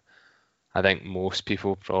 but I think most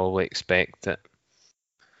people probably expect that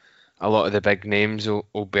a lot of the big names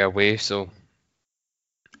will be away. So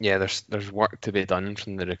yeah, there's work to be done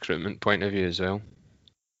from the recruitment point of view as well.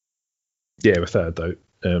 Yeah, without a doubt.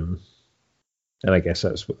 And I guess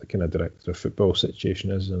that's what the kind of director of football situation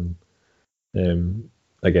is. And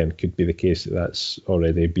again, could be the case that that's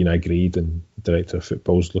already been agreed, and the director of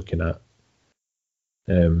football's looking at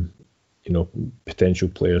potential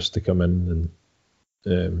players to come in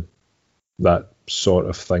and that sort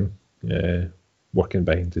of thing, working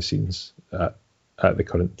behind the scenes at the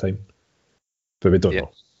current time. But we don't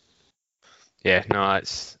know. Yeah, no,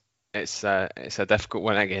 it's a difficult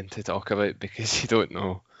one again to talk about, because you don't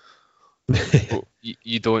know.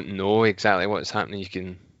 you don't know exactly what's happening.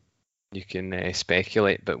 You can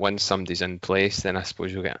speculate, but once somebody's in place, then I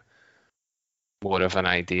suppose you'll get more of an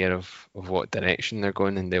idea of what direction they're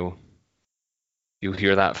going, and you'll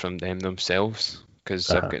hear that from them themselves, because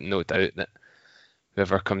I've got no doubt that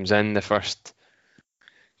whoever comes in, the first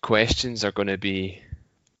questions are going to be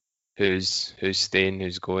who's staying,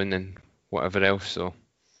 who's going, and whatever else. So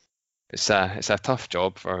it's a tough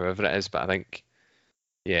job for whoever it is, but I think,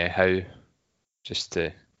 yeah, how just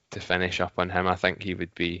to finish up on him, I think he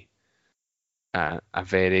would be a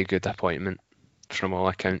very good appointment from all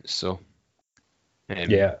accounts. So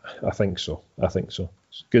yeah, I think so.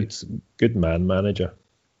 It's good man manager,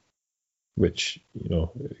 which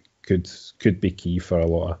could be key for a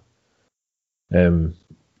lot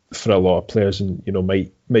of players, and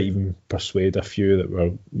might even persuade a few that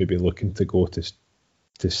were maybe looking to go to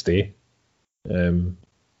stay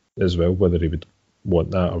as well. Whether he would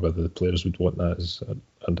want that or whether the players would want that is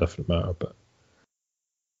a different matter. But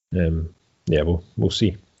yeah, we'll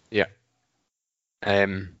see. Yeah.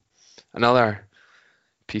 Another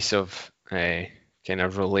piece of kind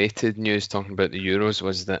of related news talking about the Euros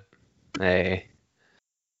was that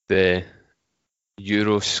the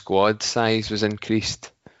Euro squad size was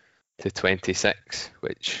increased to 26,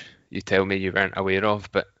 which you tell me you weren't aware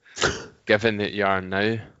of, but given that you are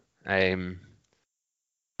now,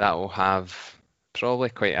 that will have probably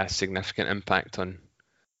quite a significant impact on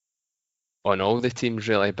all the teams,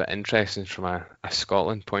 really. But interesting from a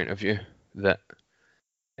Scotland point of view, that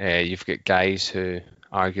you've got guys who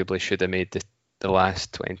arguably should have made the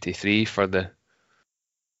last 23 for the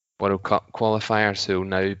World Cup qualifiers, who will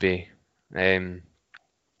now be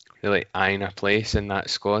really eyeing a place in that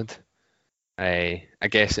squad. I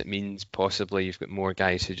guess it means possibly you've got more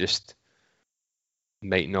guys who just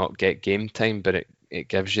might not get game time, but it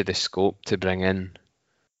gives you the scope to bring in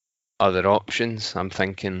other options. I'm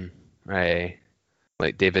thinking like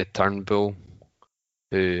David Turnbull,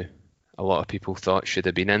 who a lot of people thought should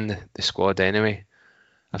have been in the squad anyway.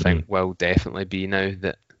 I think will definitely be now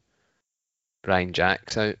that Brian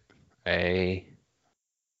Jack's out.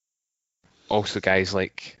 Also guys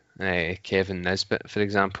like Kevin Nisbet, for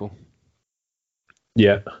example.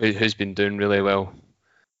 Yeah. Who's been doing really well.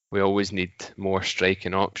 We always need more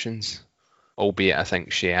striking options, albeit I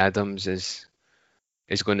think Shea Adams is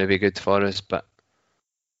going to be good for us, but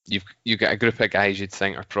you've got a group of guys you'd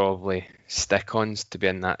think are probably stick-ons to be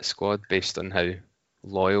in that squad based on how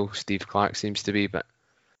loyal Steve Clarke seems to be, but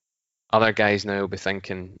other guys now will be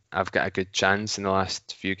thinking, I've got a good chance in the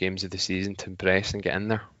last few games of the season to impress and get in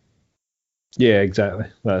there. Yeah, exactly.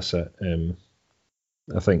 That's it.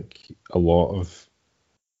 I think a lot of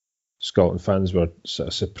Scotland fans were sort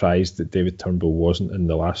of surprised that David Turnbull wasn't in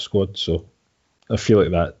the last squad, so I feel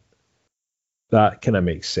like that kind of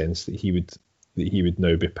makes sense that he would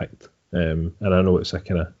now be picked. And I know it's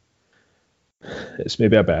it's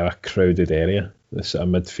maybe a bit of a crowded area, this sort of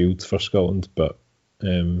midfield for Scotland, but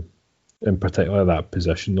in particular that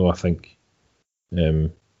position, though, I think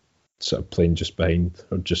sort of playing just behind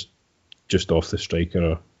or just off the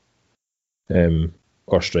striker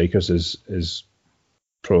or strikers is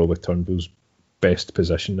probably Turnbull's best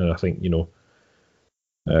position, and I think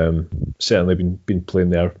certainly been playing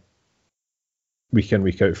there week in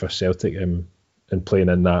week out for Celtic and playing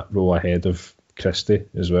in that role ahead of Christie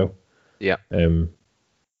as well. Yeah.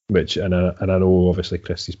 Which and I know obviously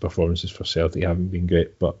Christie's performances for Celtic haven't been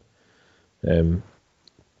great, but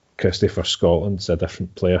Christie for Scotland's a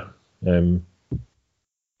different player.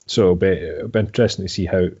 So it'll be interesting to see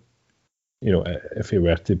how, if he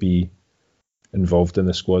were to be involved in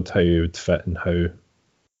the squad, how he would fit and how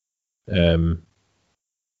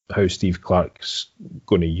Steve Clarke's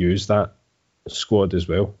going to use that squad as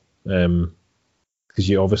well. Because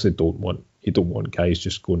you obviously don't want guys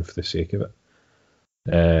just going for the sake of it.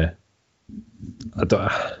 There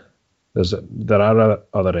are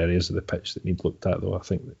other areas of the pitch that need looked at, though. I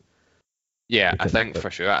think. Yeah, I think for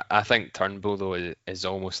sure. I think Turnbull though is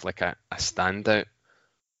almost like a standout.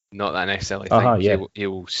 Not that I necessarily think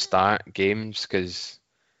he'll start games because,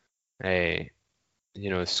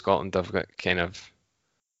 Scotland have got kind of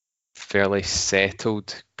fairly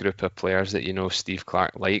settled group of players that Steve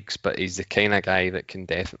Clarke likes, but he's the kind of guy that can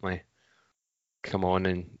definitely come on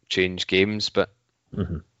and change games. But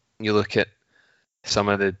you look at some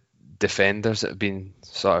of the defenders that have been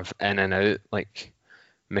sort of in and out, like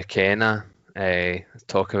McKenna,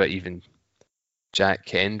 talk about even Jack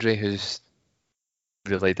Hendry, who's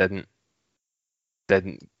really didn't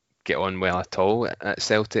get on well at all at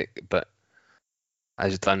Celtic, but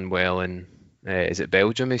has done well in is it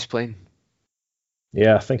Belgium he's playing?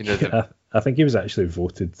 Yeah, I think I think he was actually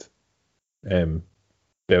voted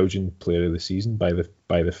Belgian Player of the Season by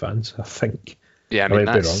the fans, I think. Yeah, I mean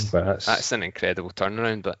might be wrong, but that's an incredible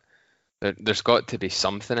turnaround, but there's got to be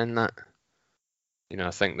something in that.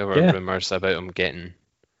 I think there were rumours about him getting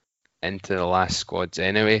into the last squads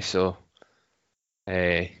anyway, so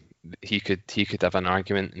he could have an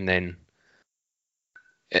argument, and then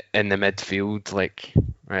in the midfield, like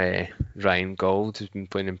Ryan Gauld, who's been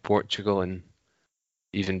playing in Portugal, and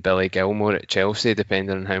even Billy Gilmore at Chelsea,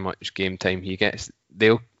 depending on how much game time he gets,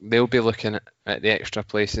 they'll be looking at the extra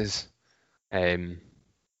places. Other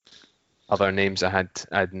names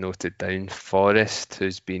I'd noted down: Forrest,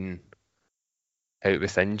 who's been out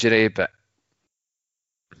with injury, but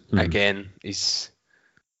again, he's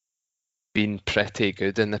been pretty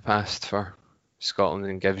good in the past for Scotland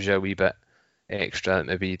and gives you a wee bit extra that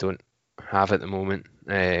maybe you don't have at the moment.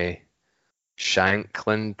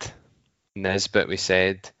 Shankland, Nisbet, we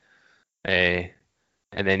said, and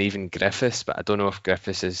then even Griffiths, but I don't know if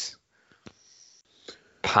Griffiths is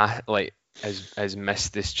has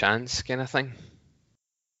missed this chance kind of thing.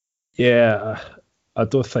 Yeah, I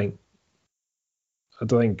don't think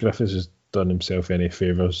Griffiths has done himself any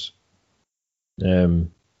favours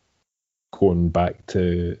going back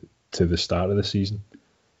to the start of the season,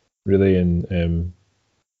 really, and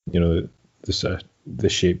the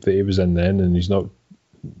shape that he was in then, and he's not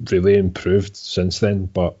really improved since then.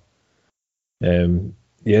 But he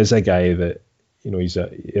is a guy that he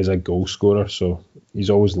is a goal scorer, so he's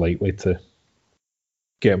always likely to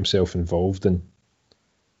get himself involved, and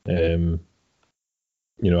I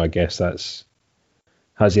guess that's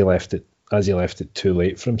has he left it too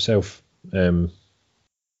late for himself?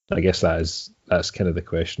 I guess that's kind of the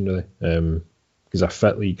question, really. Because a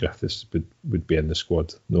fit Lee Griffiths would be in the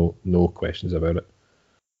squad, no questions about it.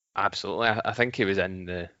 Absolutely, I think he was in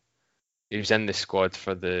the squad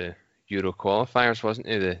for the Euro qualifiers, wasn't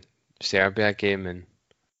he? The Serbia game, and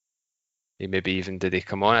did he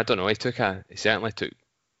come on? I don't know. He certainly took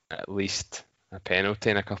at least a penalty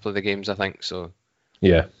in a couple of the games, I think. So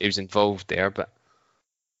yeah, he was involved there, but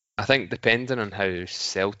I think depending on how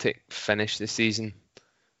Celtic finish the season,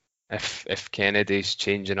 if Kennedy's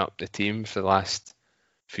changing up the team for the last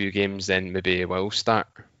few games, then maybe he will start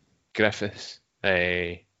Griffiths.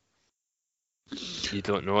 You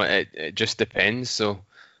don't know. It just depends. So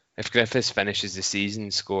if Griffiths finishes the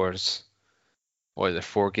season, scores, what are there,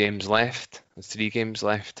 4 games left? There's 3 games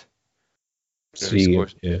left.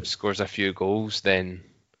 Scores a few goals, then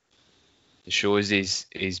it shows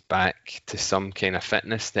he's back to some kind of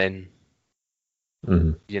fitness. Then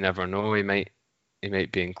you never know. He might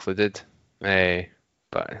be included. But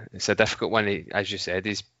it's a difficult one. As you said,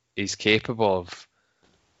 he's capable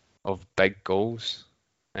of big goals.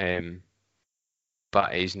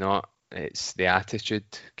 But he's not. It's the attitude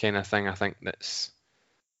kind of thing, I think, that's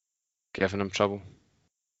giving him trouble.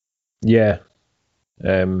 Yeah.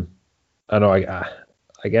 I know. I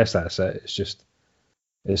guess that's it. It's just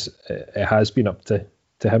it has been up to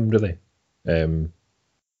him, really. and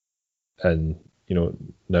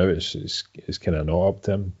now it's kind of not up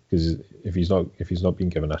to him, because if he's not been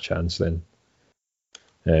given a chance, then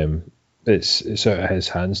it's out of his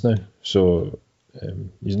hands now. So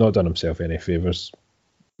he's not done himself any favours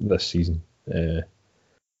this season.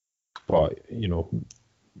 But we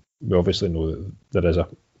obviously know that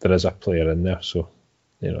there is a player in there. So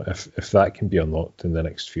if that can be unlocked in the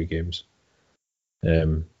next few games,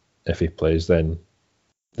 if he plays, then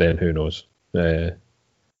who knows?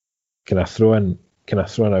 Can I throw in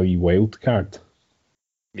a wee wild card?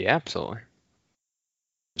 Yeah, absolutely.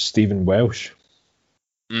 Stephen Welsh.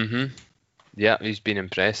 Yeah, he's been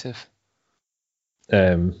impressive.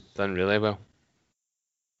 Done really well.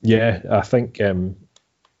 Yeah, I think in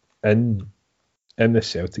the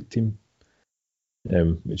Celtic team,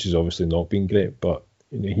 which has obviously not been great, but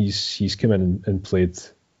he's come in and played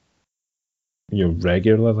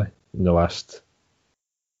regularly in the last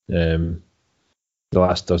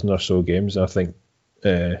dozen or so games. I think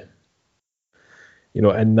in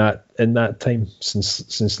that time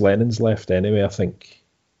since Lennon's left anyway, I think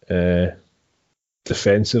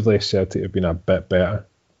defensively Celtic have been a bit better,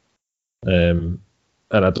 and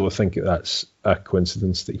I don't think that's a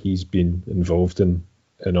coincidence that he's been involved in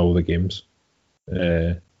all the games.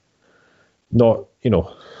 Not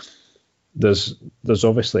there's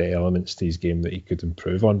obviously elements to his game that he could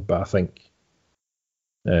improve on, but I think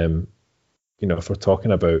if we're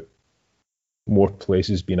talking about more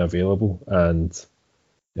places being available, and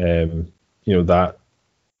that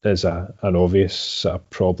is an obvious sort of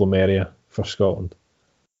problem area for Scotland,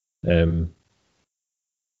 the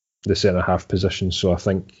centre half position. So I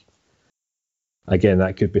think again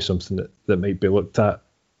that could be something that might be looked at.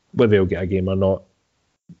 Whether he'll get a game or not,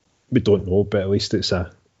 we don't know, but at least it's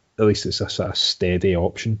a sort of steady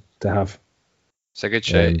option to have. It's a good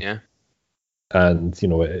shout, yeah. And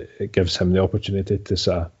it gives him the opportunity to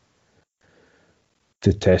sort of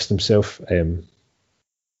to test himself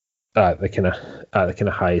at the kind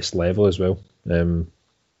of highest level as well.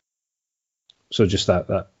 So just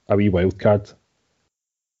that a wee wild card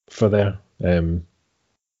for there.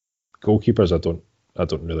 Goalkeepers, I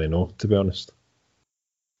don't really know, to be honest.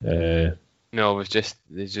 No, they've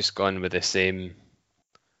just gone with the same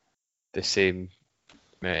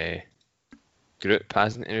group,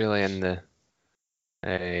 hasn't it? Really, in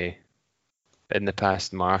the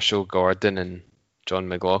past, Marshall, Gordon, and John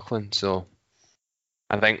McLaughlin. So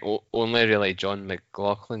I think only really John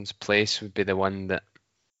McLaughlin's place would be the one that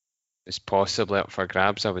is possibly up for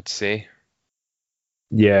grabs, I would say.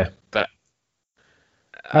 Yeah, but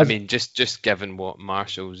I mean, just given what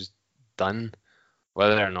Marshall's done,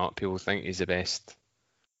 whether or not people think he's the best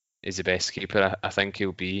keeper, I think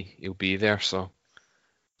he'll be there. So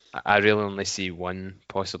I really only see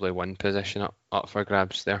possibly one position up for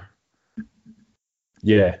grabs there.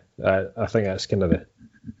 Yeah, I think that's kind of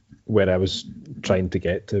where I was trying to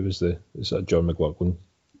get to, was the sort of John McLaughlin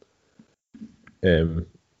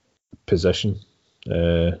position,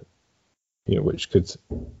 which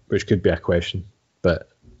could be a question, but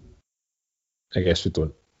I guess we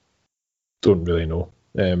don't really know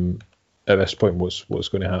at this point what's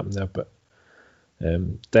going to happen there. But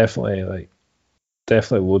definitely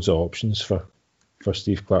loads of options for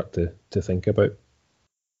Steve Clarke to think about.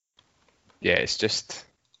 Yeah, it's just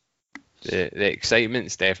the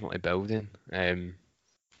excitement's definitely building. I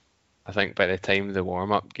think by the time the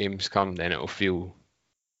warm-up games come, then it'll feel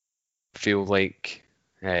like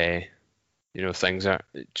things are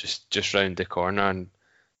just round the corner, and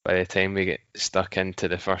by the time we get stuck into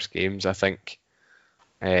the first games, I think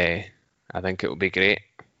it will be great.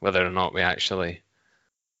 Whether or not we actually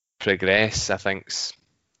progress, I think's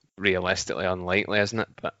realistically unlikely, isn't it?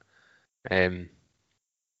 But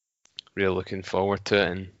really looking forward to it,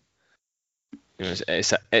 and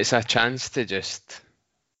it's a chance to just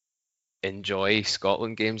enjoy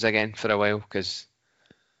Scotland games again for a while, because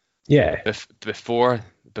before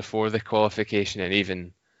the qualification, and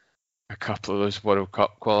even a couple of those World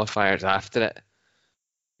Cup qualifiers after it,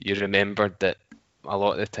 you remembered that a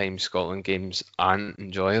lot of the time Scotland games aren't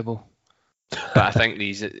enjoyable. But I think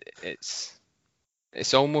it's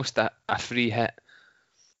almost a free hit,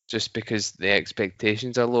 just because the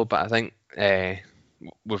expectations are low. But I think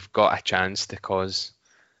we've got a chance to cause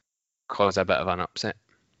a bit of an upset.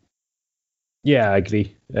 Yeah, I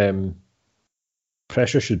agree.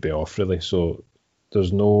 Pressure should be off, really. So there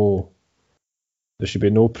should be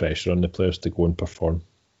no pressure on the players to go and perform,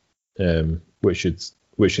 which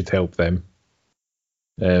should help them.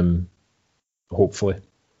 Hopefully,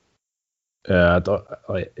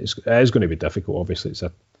 it is going to be difficult. Obviously,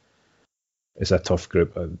 it's a tough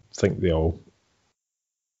group. I think they all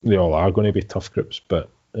they all are going to be tough groups. But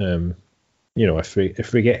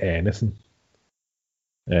if we get anything,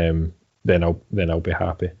 then I'll be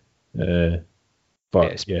happy.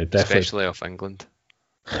 But yeah, definitely. Especially off England.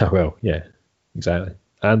 Well, yeah, exactly,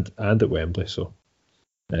 and at Wembley. So,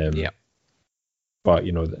 yeah. But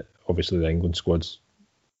obviously the England squad's,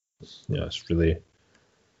 it's really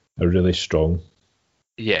a really strong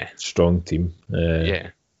team.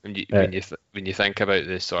 When you think about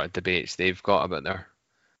the sort of debates they've got about their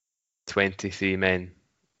 23 men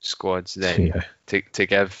squads, then to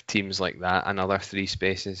give teams like that another 3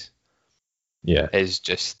 spaces, is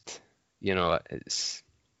just it's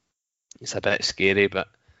a bit scary, but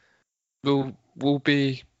we'll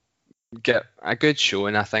get a good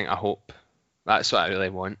showing. I hope that's what I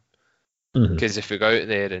really want, because if we go out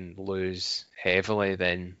there and lose heavily,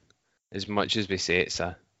 then as much as we say it's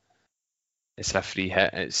a free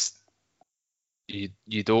hit, it's you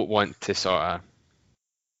don't want to sort of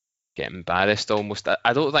get embarrassed almost.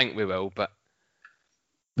 I don't think we will, but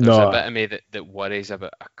there's a bit of me that worries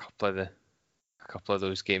about a couple of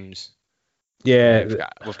those games. Yeah,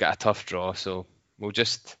 we've got a tough draw, so we'll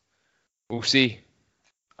see.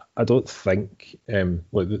 I don't think the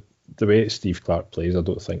way Steve Clarke plays, I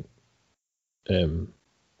don't think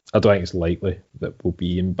it's likely that we'll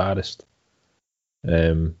be embarrassed.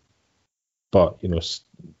 But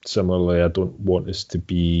similarly, I don't want us to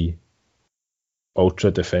be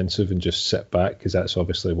ultra defensive and just sit back, because that's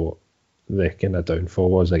obviously what the kind of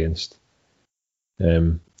downfall was against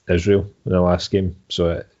Israel in the last game.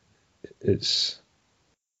 So it's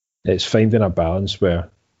finding a balance where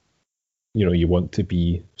you want to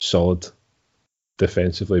be solid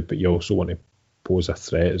defensively, but you also want to pose a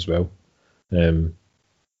threat as well. And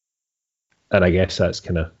I guess that's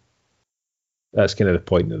kind of the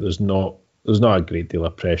point, that there's not a great deal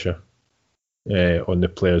of pressure on the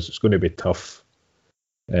players. It's going to be tough,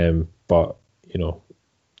 but the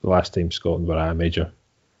last time Scotland were at a major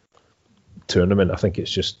tournament, I think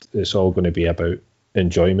it's all going to be about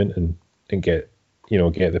enjoyment and get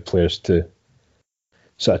the players to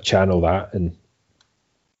sort of channel that and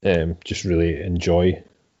just really enjoy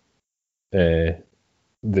the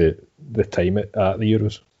time at the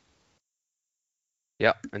Euros.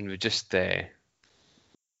 Yeah, and we just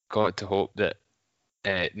got to hope that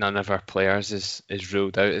none of our players is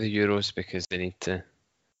ruled out of the Euros because they need to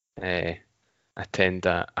attend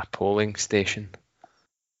a polling station,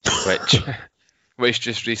 which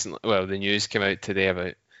just recently, the news came out today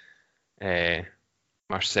about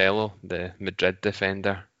Marcelo, the Madrid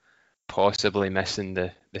defender, possibly missing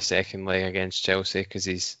the second leg against Chelsea because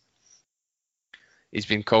he's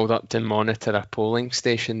been called up to monitor a polling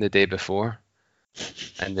station the day before,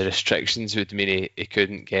 and the restrictions would mean he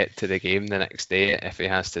couldn't get to the game the next day if he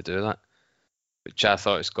has to do that, which I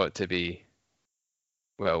thought has got to be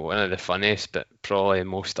one of the funniest but probably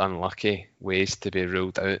most unlucky ways to be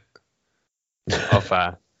ruled out of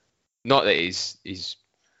not that he's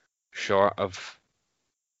short of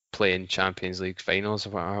playing Champions League finals or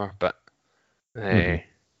whatever, but you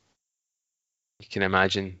can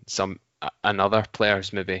imagine another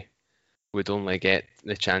players maybe would only get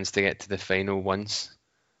the chance to get to the final once,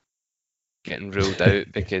 getting ruled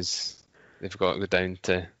out because they've got to go down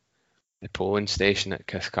to the polling station at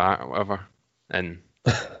Cathcart or whatever, and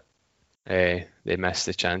they miss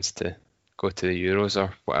the chance to go to the Euros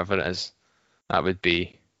or whatever it is. That would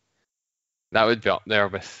be up there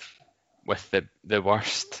with the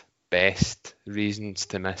worst, best reasons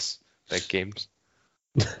to miss big games.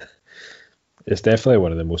 It's definitely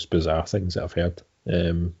one of the most bizarre things that I've heard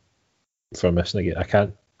for missing a game. I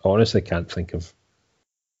honestly can't think of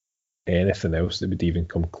anything else that would even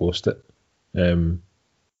come close to it.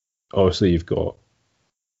 Obviously, you've got,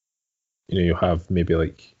 you have maybe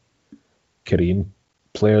like Korean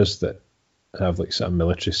players that have like some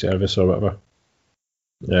military service or whatever.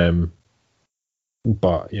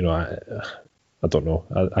 But I don't know.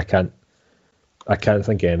 I can't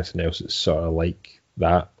think of anything else that's sort of like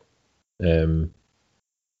that.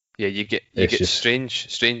 Yeah, you get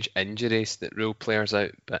strange injuries that rule players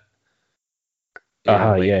out, but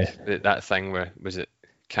that thing where was it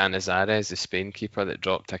Canizares, the Spain keeper, that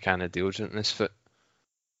dropped a can of deodorant in his foot.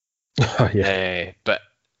 Yeah. But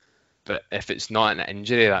if it's not an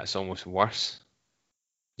injury, that's almost worse.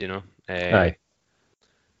 Aye.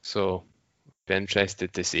 So be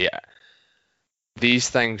interested to see it. These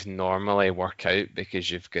things normally work out because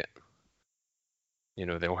you've got,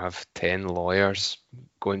 they'll have 10 lawyers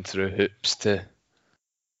going through hoops to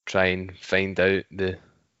try and find out the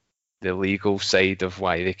legal side of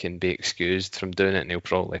why they can be excused from doing it, and they'll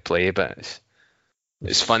probably play, but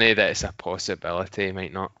it's funny that it's a possibility,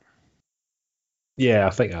 might not. Yeah, I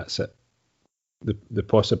think that's it. The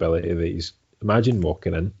possibility that he's imagine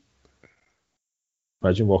walking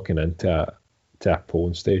into a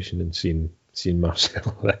polling station and seeing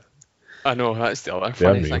Marcelo there. I know, that's the other They're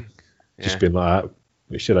funny unreal. thing. Just Yeah. being like that.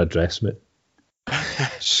 What's your address, mate?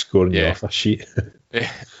 Scoring you Yeah. off a sheet.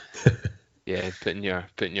 Yeah. Yeah, putting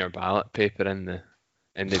your ballot paper in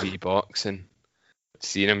the wee box and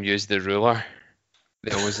seeing him use the ruler.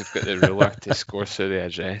 They always have got the ruler to score through the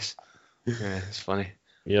address. Yeah, it's funny.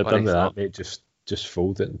 You're Funny done with thought. that, mate. Just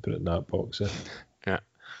fold it and put it in that box. Yeah,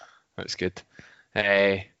 that's good.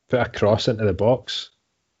 Uh, Put a cross into the box. oh,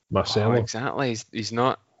 Marcelo. exactly. He's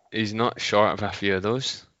not short of a few of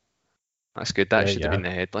those. That's good. That Yeah, should have yeah. been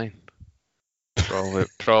the headline.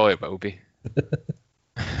 Probably will be.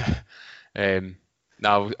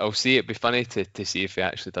 Now I'll see. It'd be funny to see if he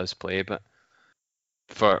actually does play, but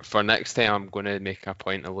for next time, I'm going to make a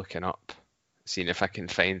point of looking up, seeing if I can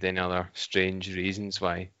find any other strange reasons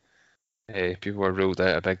why people were ruled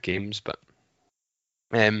out of big games. But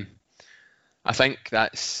I think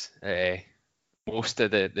that's most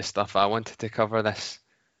of the stuff I wanted to cover this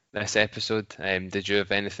episode. Did you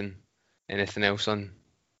have anything else on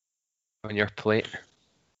your plate?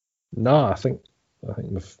 No, I think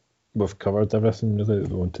we've covered everything really that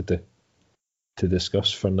we wanted to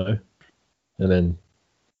discuss for now. And then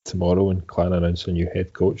tomorrow when Clan announce a new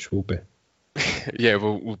head coach, we'll be Yeah,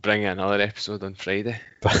 we'll bring another episode on Friday.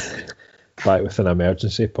 back with an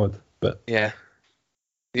emergency pod. But Yeah,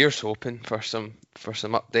 here's hoping for some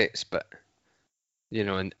updates, but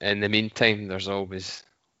in the meantime, there's always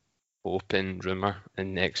hope and rumour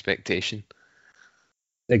and expectation.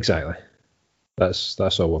 exactly.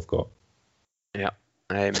 That's all we've got. Yeah.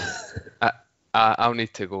 I'll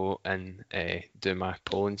need to go and do my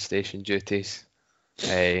polling station duties.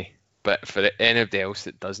 But for anybody else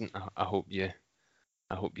that doesn't, I hope you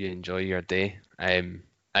enjoy your day. And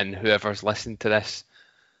whoever's listened to this,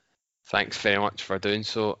 thanks very much for doing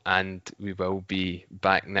so. And we will be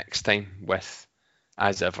back next time with,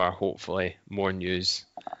 as ever, hopefully more news.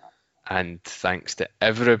 And thanks to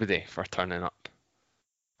everybody for turning up.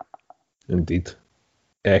 Indeed.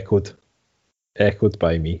 Echoed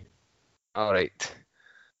by me. All right.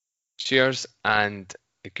 Cheers and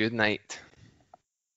good night.